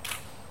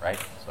 right?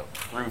 So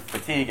through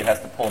fatigue, it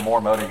has to pull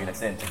more motor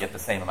units in to get the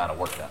same amount of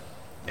work done.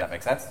 Does that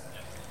make sense?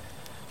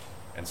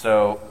 And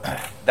so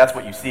that's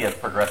what you see as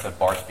progressive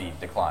bar speed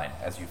decline.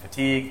 As you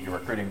fatigue, you're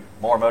recruiting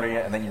more motor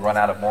units, and then you run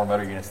out of more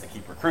motor units to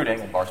keep recruiting,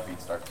 and bar speed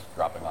starts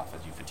dropping off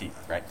as you fatigue,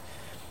 right?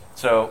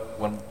 So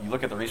when you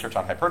look at the research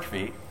on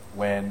hypertrophy,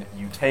 when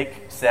you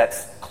take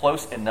sets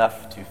close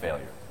enough to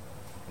failure,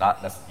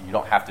 you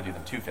don't have to do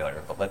them to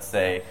failure, but let's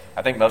say,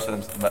 I think most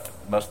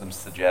of them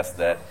suggest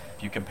that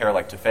if you compare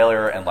like to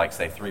failure and like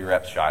say 3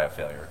 reps shy of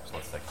failure, so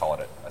let's say call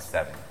it a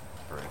 7,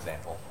 for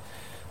example,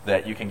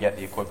 that you can get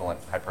the equivalent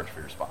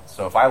hypertrophy response.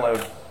 So if I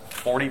load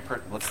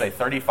let's say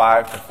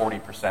 35 to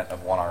 40%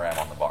 of 1RM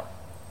on the bar,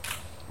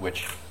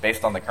 which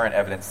based on the current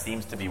evidence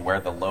seems to be where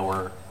the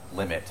lower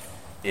limit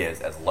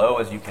is, as low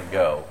as you can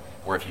go,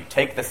 where if you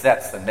take the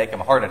sets and make them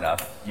hard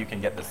enough, you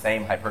can get the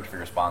same hypertrophy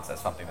response as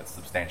something that's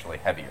substantially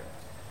heavier,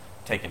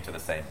 taken to the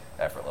same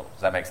effort level.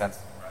 Does that make sense?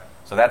 Right.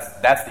 So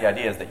that's the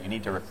idea, is that you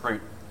need to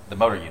recruit the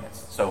motor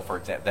units. So for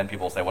example, then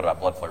people will say, what about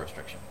blood flow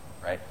restriction,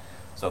 right?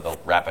 So they'll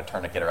wrap a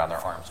tourniquet around their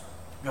arms,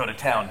 go to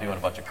town doing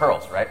a bunch of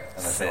curls, right?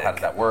 And then say, well, how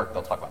does that work?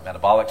 They'll talk about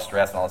metabolic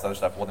stress and all this other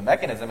stuff. Well, the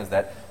mechanism is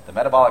that the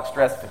metabolic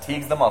stress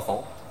fatigues the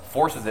muscle,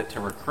 forces it to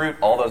recruit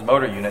all those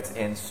motor units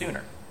in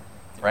sooner,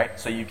 right?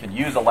 So you can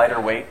use a lighter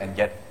weight and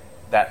get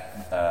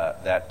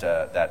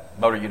that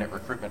motor unit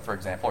recruitment, for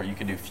example, or you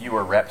can do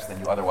fewer reps than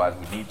you otherwise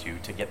would need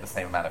to get the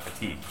same amount of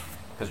fatigue,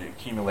 because you're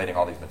accumulating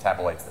all these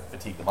metabolites that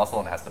fatigue the muscle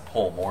and it has to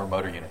pull more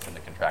motor units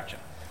into contraction.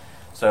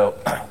 So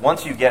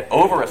once you get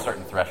over a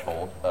certain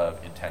threshold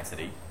of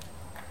intensity,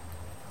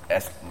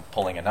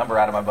 pulling a number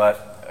out of my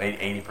butt,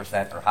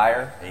 80% or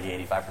higher,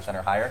 85%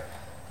 or higher,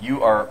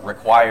 you are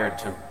required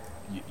to,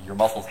 your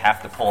muscles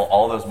have to pull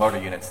all those motor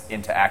units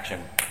into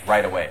action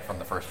right away from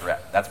the first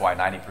rep. That's why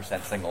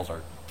 90% singles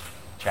are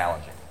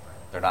challenging.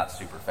 They're not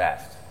super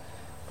fast,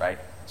 right?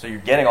 So you're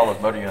getting all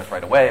those motor units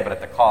right away, but at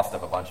the cost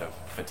of a bunch of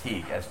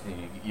fatigue.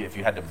 If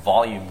you had to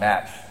volume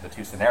match the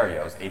two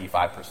scenarios,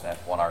 85%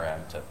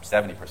 1RM to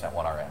 70%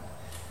 1RM,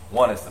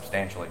 one is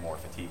substantially more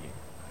fatiguing,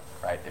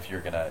 right? If you're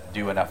going to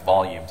do enough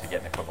volume to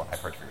get an equivalent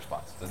hypertrophy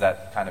response. Does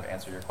that kind of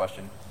answer your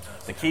question?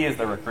 The key is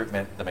the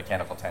recruitment, the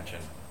mechanical tension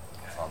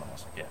on the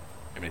muscle. Yeah. Do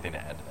you have anything to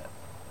add to that?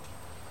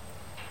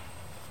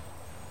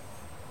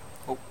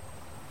 Oh.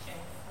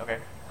 Okay.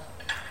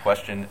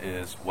 Question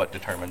is, what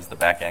determines the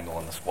back angle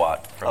in the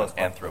squat from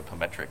an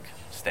anthropometric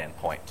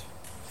standpoint?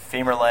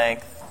 Femur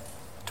length,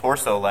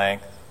 torso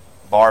length,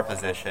 bar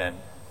position,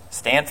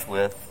 stance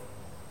width,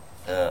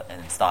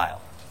 and style.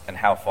 And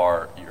how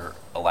far you're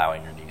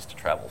allowing your knees to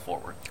travel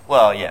forward.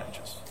 Well, yeah.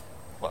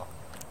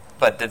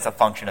 But it's a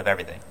function of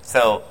everything.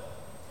 So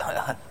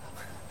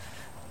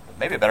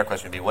maybe a better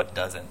question would be, what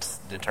doesn't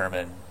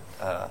determine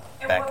At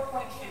back? what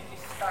point should you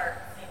start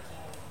thinking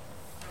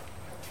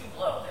you're too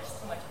low, there's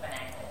too much of an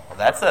angle?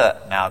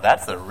 Well,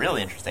 that's a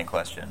really interesting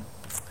question.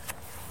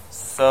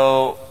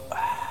 So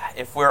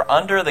if we're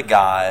under the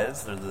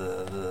guise, or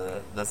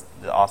the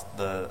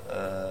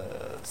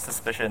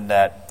suspicion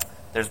that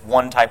there's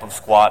one type of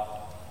squat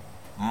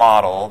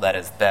model that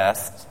is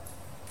best,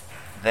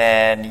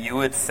 then you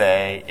would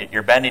say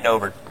you're bending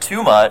over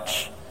too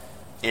much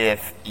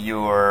if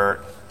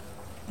your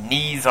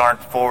knees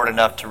aren't forward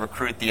enough to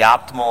recruit the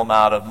optimal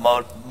amount of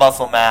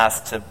muscle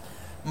mass to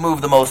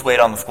move the most weight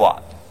on the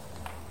squat.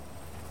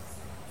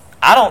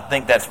 I don't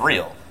think that's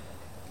real.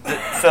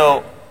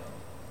 So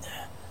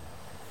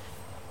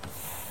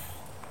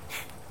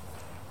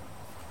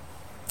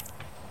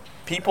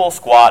people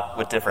squat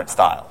with different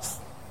styles.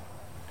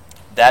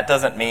 That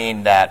doesn't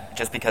mean that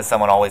just because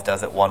someone always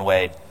does it one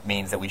way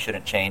means that we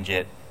shouldn't change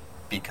it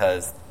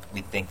because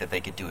we think that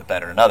they could do it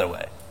better another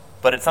way.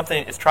 But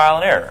it's trial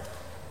and error.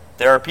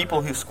 There are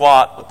people who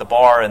squat with the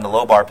bar in the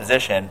low bar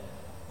position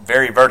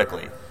very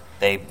vertically.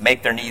 They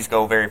make their knees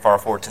go very far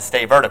forward to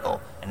stay vertical,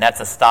 and that's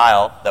a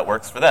style that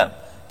works for them.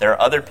 There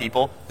are other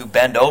people who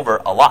bend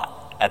over a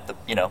lot at the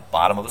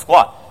bottom of the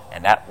squat,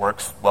 and that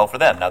works well for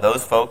them. Now,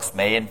 those folks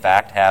may in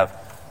fact have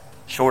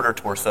shorter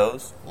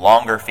torsos,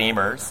 longer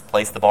femurs,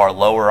 place the bar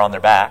lower on their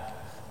back,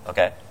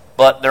 okay?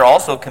 But they're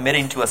also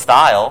committing to a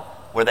style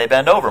where they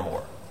bend over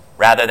more,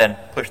 rather than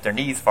push their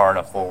knees far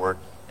enough forward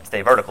and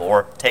stay vertical,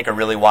 or take a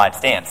really wide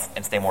stance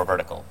and stay more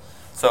vertical.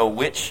 So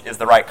which is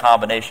the right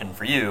combination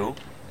for you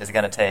is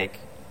going to take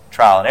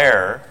trial and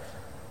error,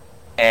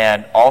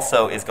 and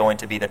also is going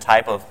to be the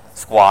type of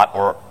squat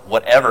or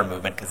whatever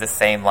movement, because this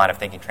same line of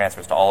thinking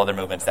transfers to all other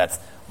movements, that's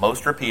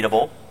most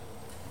repeatable,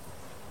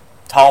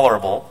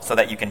 tolerable, so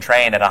that you can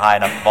train at a high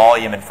enough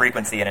volume and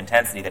frequency and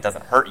intensity that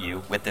doesn't hurt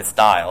you with this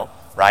style,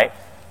 right?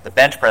 The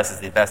bench press is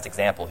the best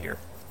example here.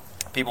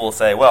 People will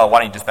say, well, why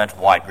don't you just bench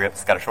with wide grip?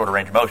 It's got a shorter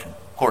range of motion.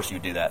 Of course you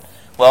do that.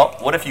 Well,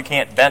 what if you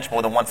can't bench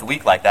more than once a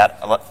week like that,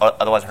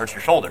 otherwise it hurts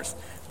your shoulders?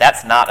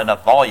 That's not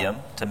enough volume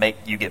to make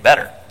you get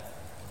better,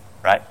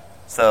 right?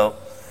 So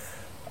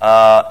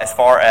as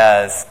far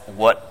as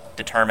what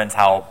determines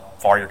how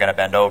far you're going to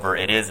bend over.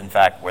 It is, in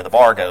fact, where the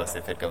bar goes.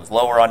 If it goes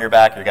lower on your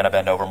back, you're going to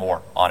bend over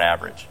more on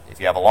average.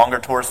 If you have a longer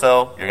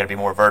torso, you're going to be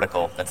more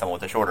vertical than someone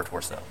with a shorter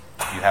torso.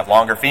 If you have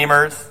longer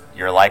femurs,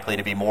 you're likely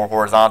to be more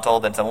horizontal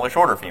than someone with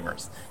shorter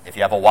femurs. If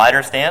you have a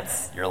wider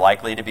stance, you're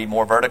likely to be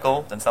more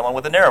vertical than someone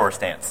with a narrower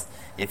stance.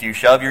 If you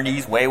shove your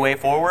knees way, way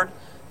forward,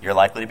 you're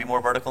likely to be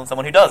more vertical than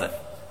someone who doesn't.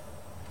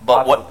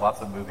 But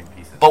lots of moving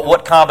pieces. But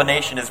what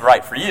combination is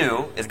right for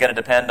you is going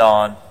to depend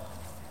on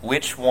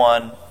which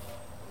one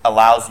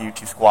allows you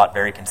to squat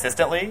very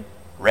consistently,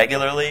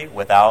 regularly,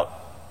 without,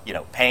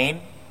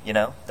 pain,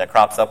 that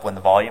crops up when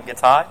the volume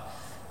gets high,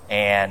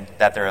 and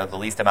that there are the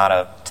least amount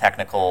of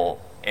technical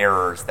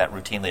errors that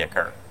routinely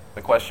occur.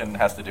 The question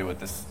has to do with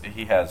this.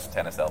 He has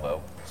tennis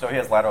elbow. So he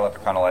has lateral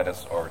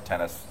epicondylitis or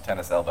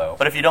tennis elbow.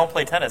 But if you don't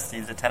play tennis,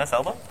 is it tennis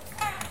elbow?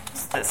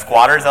 The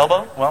squatter's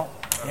elbow? Well,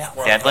 yeah.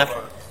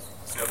 Deadlift?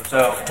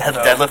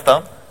 Deadlift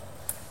thumb?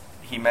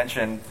 He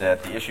mentioned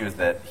that the issue is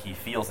that he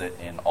feels it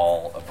in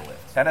all of the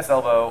lifts. Tennis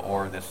elbow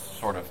or this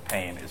sort of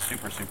pain is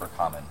super, super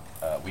common.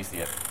 We see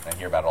it and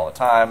hear about it all the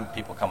time.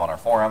 People come on our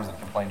forums and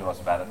complain to us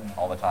about it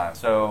all the time.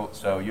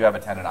 So you have a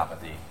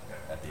tendinopathy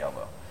at the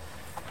elbow.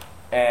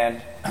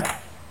 And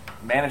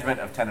management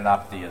of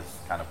tendinopathy is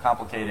kind of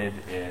complicated.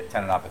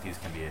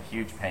 Tendinopathies can be a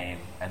huge pain,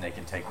 and they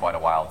can take quite a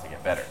while to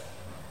get better.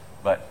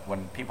 But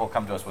when people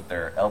come to us with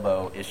their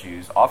elbow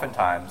issues,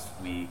 oftentimes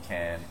we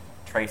can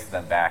trace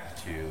them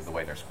back to the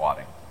way they're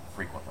squatting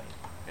frequently.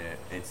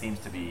 It seems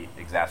to be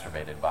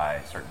exacerbated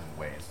by certain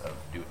ways of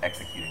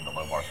executing the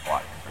low bar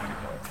squat in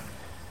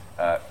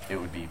particular. It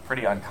would be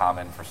pretty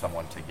uncommon for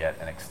someone to get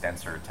an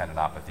extensor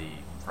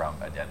tendinopathy from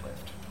a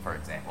deadlift, for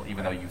example,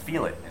 even though you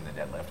feel it in the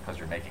deadlift because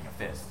you're making a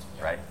fist,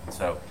 right? And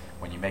so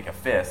when you make a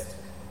fist,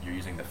 you're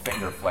using the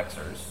finger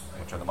flexors,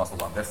 which are the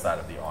muscles on this side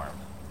of the arm.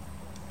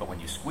 But when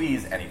you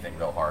squeeze anything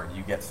real hard,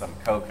 you get some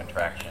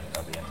co-contraction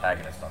of the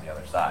antagonist on the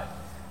other side.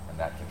 And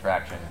that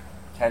contraction,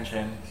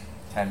 tension,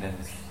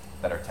 tendons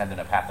that are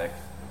tendinopathic,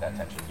 that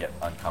tension get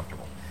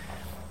uncomfortable.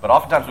 But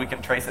oftentimes we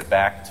can trace it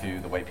back to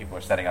the way people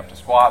are setting up to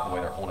squat, the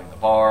way they're holding the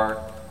bar,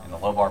 in the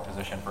low bar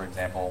position, for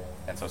example.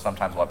 And so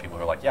sometimes a lot of people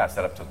are like, yeah,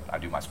 I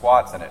do my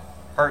squats and it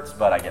hurts,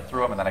 but I get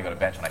through them and then I go to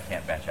bench and I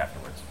can't bench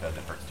afterwards because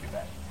it hurts too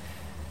bad.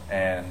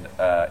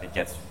 And it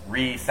gets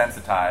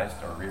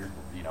resensitized or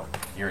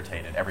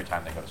irritated every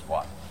time they go to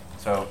squat.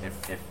 So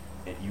if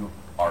you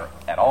are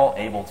at all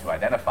able to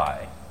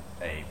identify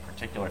a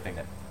particular thing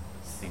that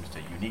seems to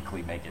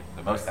uniquely make it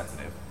the most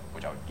sensitive,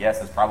 which I would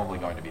guess is probably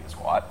going to be the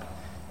squat,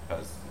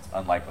 because it's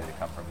unlikely to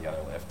come from the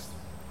other lifts,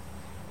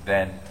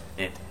 then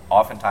it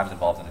oftentimes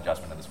involves an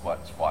adjustment of the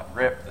squat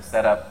grip, the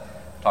setup.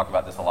 We talk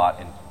about this a lot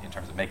in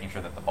terms of making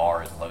sure that the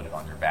bar is loaded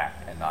on your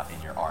back and not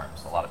in your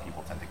arms. A lot of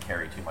people tend to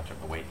carry too much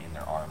of the weight in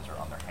their arms or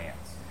on their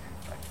hands.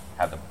 Right?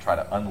 Have them try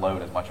to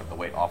unload as much of the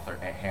weight off their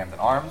hands and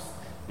arms,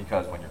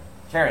 because when you're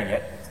carrying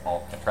it, it's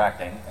all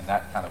contracting, and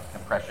that kind of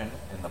compression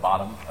in the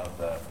bottom of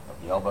the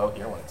elbow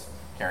here when it's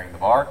carrying the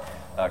bar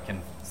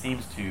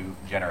seems to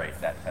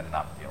generate that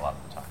tendinopathy a lot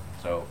of the time.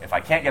 So if I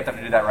can't get them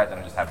to do that right, then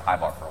I just have high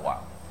bar for a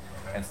while,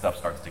 and stuff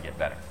starts to get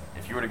better.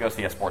 If you were to go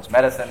see a sports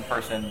medicine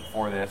person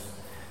for this,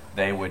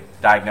 they would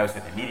diagnose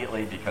it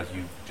immediately because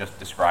you just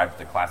described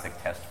the classic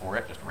test for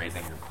it. Just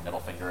raising your middle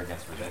finger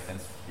against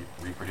resistance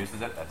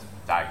reproduces it. That's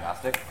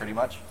diagnostic, pretty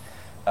much.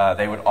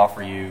 They would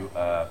offer you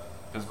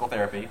physical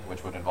therapy,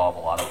 which would involve a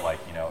lot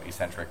of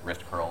eccentric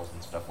wrist curls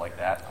and stuff like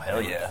that. Oh,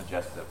 hell yeah.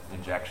 Suggest the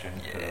injection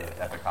to the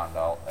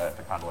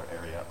epicondylar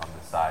area on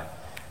this side,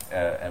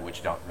 and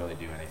which don't really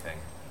do anything.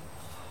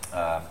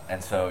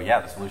 And so,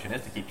 the solution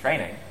is to keep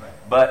training,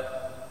 but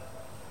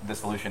the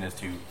solution is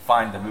to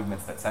find the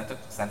movements that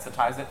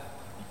sensitize it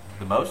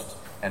the most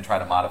and try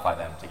to modify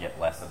them to get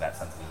less of that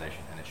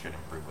sensitization, and it should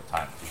improve with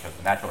time, because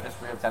the natural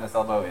history of tennis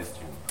elbow is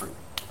to improve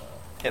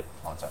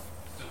on its own.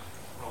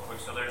 Real quick,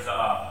 so there's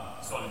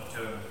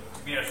to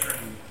be at a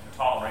certain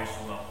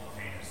toleration level of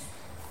pain is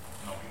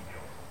no big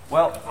deal.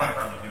 Well,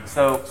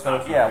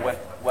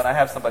 when I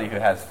have somebody who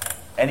has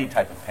any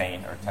type of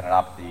pain or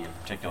tendinopathy in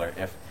particular,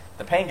 if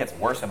the pain gets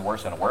worse and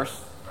worse and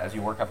worse as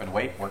you work up in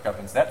weight, work up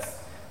in sets,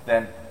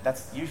 then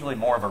that's usually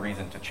more of a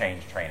reason to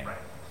change training. Right.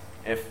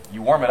 If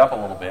you warm it up a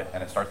little bit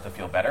and it starts to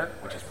feel better,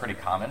 which is pretty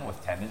common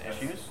with tendon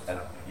issues,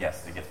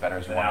 yes, it gets better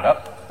as you warm it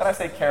up, then I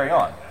say carry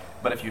on.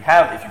 But if you've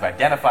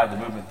identified the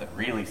movement that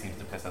really seems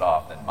to piss it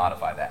off, then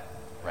modify that,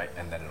 right,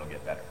 and then it'll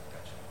get better.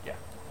 Yeah.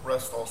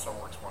 Rest also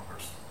works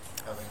wonders.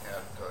 Having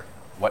had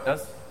what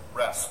does?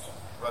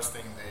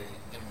 Resting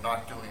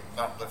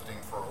not lifting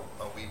for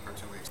a week or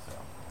 2 weeks.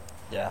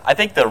 Yeah, I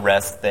think the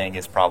rest thing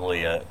is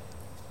probably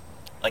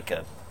like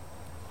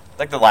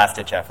the last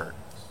ditch effort.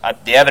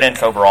 The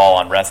evidence overall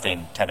on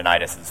resting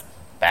tendinitis is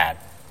bad.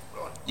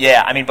 Really?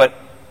 Yeah, I mean, but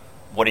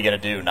what are you going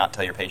to do? Not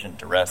tell your patient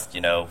to rest,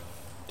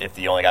 if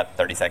you only got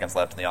 30 seconds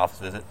left in the office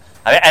visit?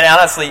 And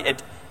honestly,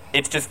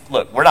 it's just,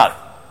 look, we're not,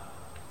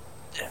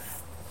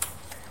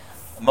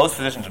 most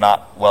physicians are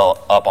not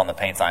well up on the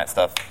pain science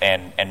stuff,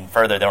 and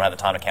further, they don't have the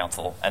time to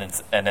counsel. And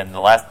then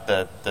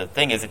the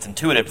thing is, it's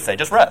intuitive to say,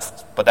 just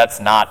rest. But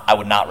I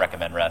would not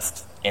recommend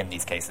rest in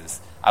these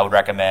cases. I would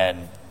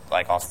recommend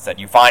like Austin said,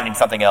 you finding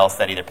something else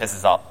that either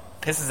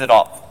pisses it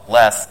off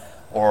less,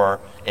 or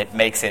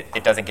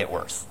it doesn't get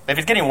worse. If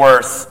it's getting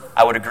worse,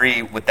 I would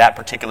agree with that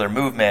particular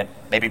movement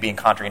maybe being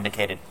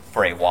contraindicated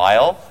for a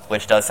while,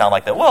 which does sound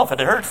like that, well, if it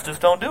hurts,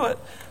 just don't do it.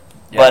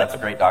 Yeah, but that's a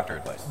great doctor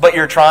advice. But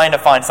you're trying to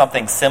find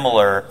something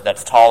similar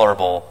that's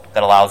tolerable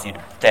that allows you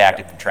to stay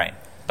active and train.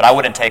 But I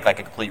wouldn't take like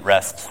a complete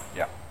rest.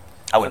 Yeah.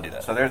 I wouldn't do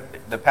that. So there's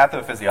the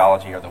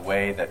pathophysiology, or the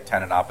way that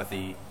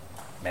tendinopathy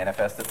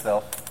manifests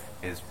itself,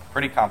 is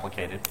pretty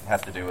complicated. It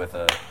has to do with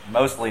a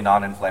mostly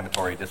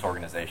non-inflammatory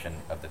disorganization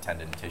of the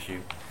tendon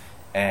tissue,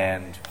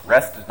 and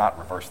rest does not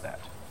reverse that.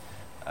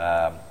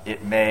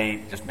 It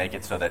may just make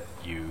it so that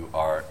you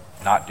are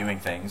not doing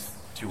things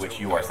to which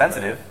you are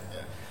sensitive,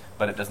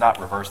 but it does not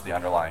reverse the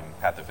underlying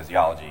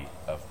pathophysiology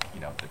of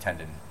the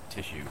tendon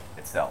tissue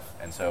itself.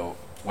 And so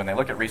when they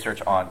look at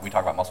research on, we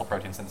talk about muscle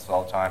protein synthesis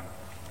all the time,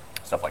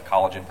 stuff like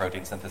collagen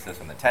protein synthesis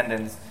in the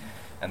tendons,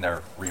 and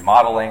they're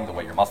remodeling, the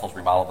way your muscles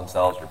remodel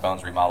themselves, your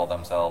bones remodel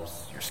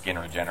themselves, your skin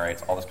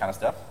regenerates, all this kind of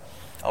stuff.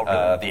 Oh,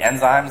 really? The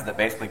enzymes that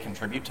basically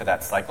contribute to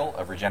that cycle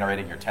of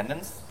regenerating your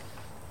tendons,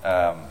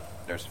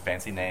 there's a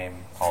fancy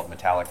name called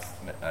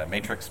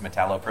matrix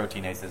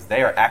metalloproteinases.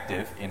 They are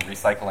active in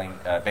recycling,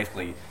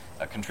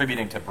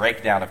 contributing to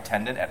breakdown of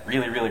tendon at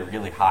really, really,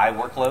 really high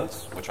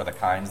workloads, which are the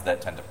kinds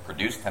that tend to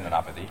produce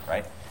tendinopathy,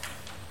 right?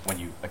 When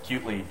you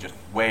acutely just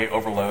way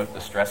overload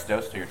the stress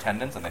dose to your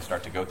tendons and they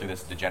start to go through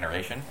this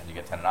degeneration and you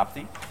get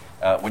tendinopathy.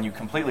 When you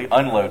completely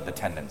unload the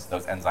tendons,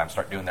 those enzymes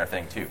start doing their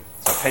thing too.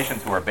 So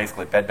patients who are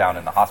basically bedbound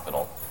in the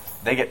hospital,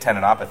 they get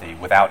tendinopathy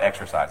without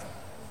exercising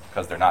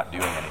because they're not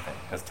doing anything,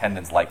 because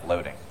tendons like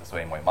loading, the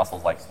same way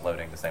muscles like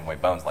loading, the same way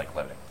bones like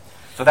loading.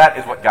 So that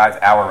is what guides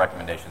our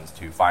recommendations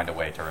to find a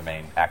way to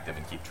remain active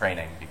and keep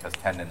training, because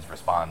tendons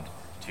respond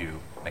to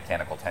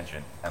mechanical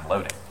tension and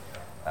loading.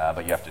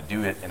 But you have to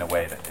do it in a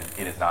way that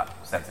it is not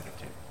sensitive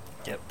to.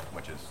 Yep.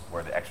 Which is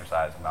where the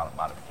exercise amount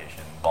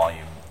modification,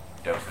 volume,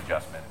 dose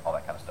adjustment, all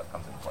that kind of stuff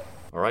comes into play.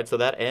 All right, so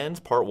that ends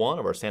part 1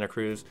 of our Santa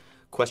Cruz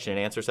question and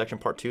answer section.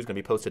 Part 2 is going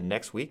to be posted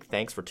next week.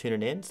 Thanks for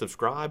tuning in.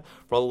 Subscribe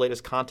for all the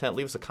latest content.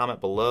 Leave us a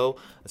comment below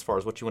as far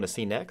as what you want to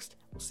see next.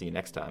 We'll see you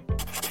next time.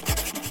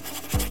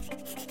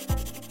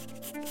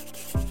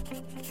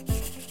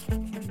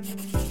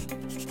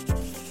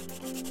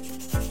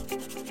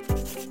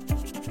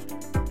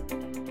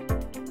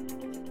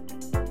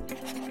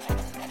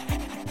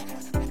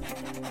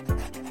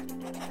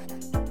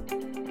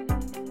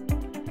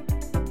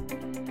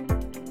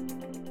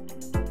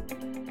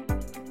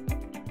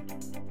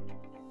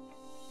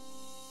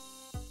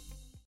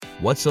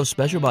 What's so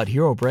special about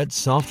Hero Bread's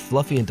soft,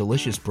 fluffy, and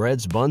delicious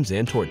breads, buns,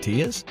 and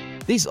tortillas?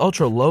 These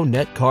ultra-low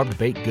net-carb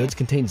baked goods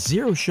contain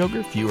zero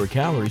sugar, fewer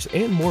calories,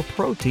 and more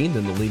protein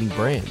than the leading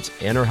brands,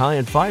 and are high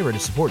in fiber to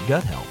support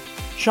gut health.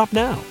 Shop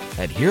now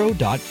at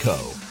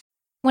hero.co.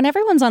 When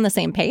everyone's on the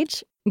same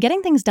page,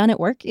 getting things done at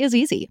work is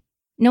easy.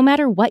 No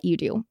matter what you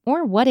do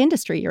or what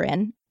industry you're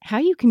in, how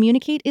you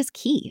communicate is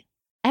key.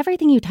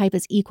 Everything you type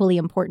is equally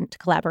important to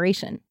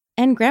collaboration,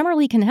 and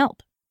Grammarly can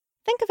help.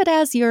 Think of it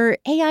as your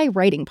AI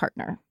writing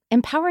partner,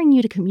 empowering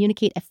you to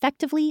communicate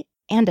effectively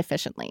and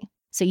efficiently,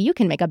 so you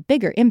can make a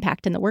bigger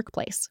impact in the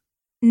workplace.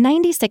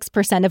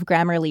 96% of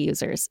Grammarly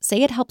users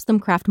say it helps them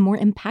craft more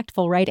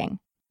impactful writing.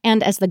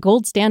 And as the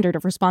gold standard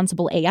of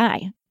responsible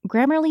AI,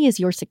 Grammarly is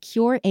your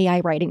secure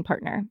AI writing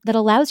partner that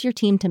allows your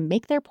team to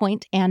make their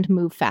point and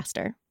move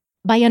faster.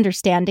 By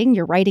understanding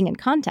your writing and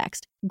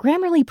context,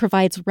 Grammarly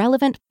provides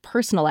relevant,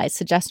 personalized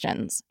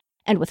suggestions.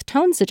 And with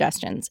tone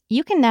suggestions,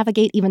 you can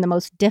navigate even the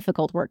most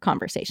difficult work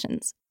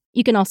conversations.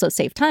 You can also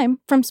save time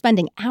from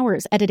spending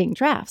hours editing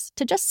drafts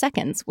to just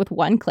seconds with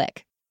one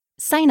click.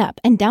 Sign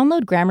up and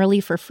download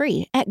Grammarly for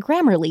free at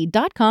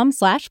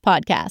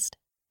Grammarly.com/podcast.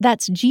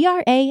 That's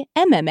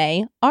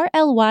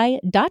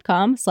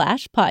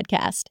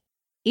GRAMMARLY.com/podcast.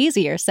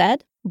 Easier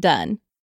said, done.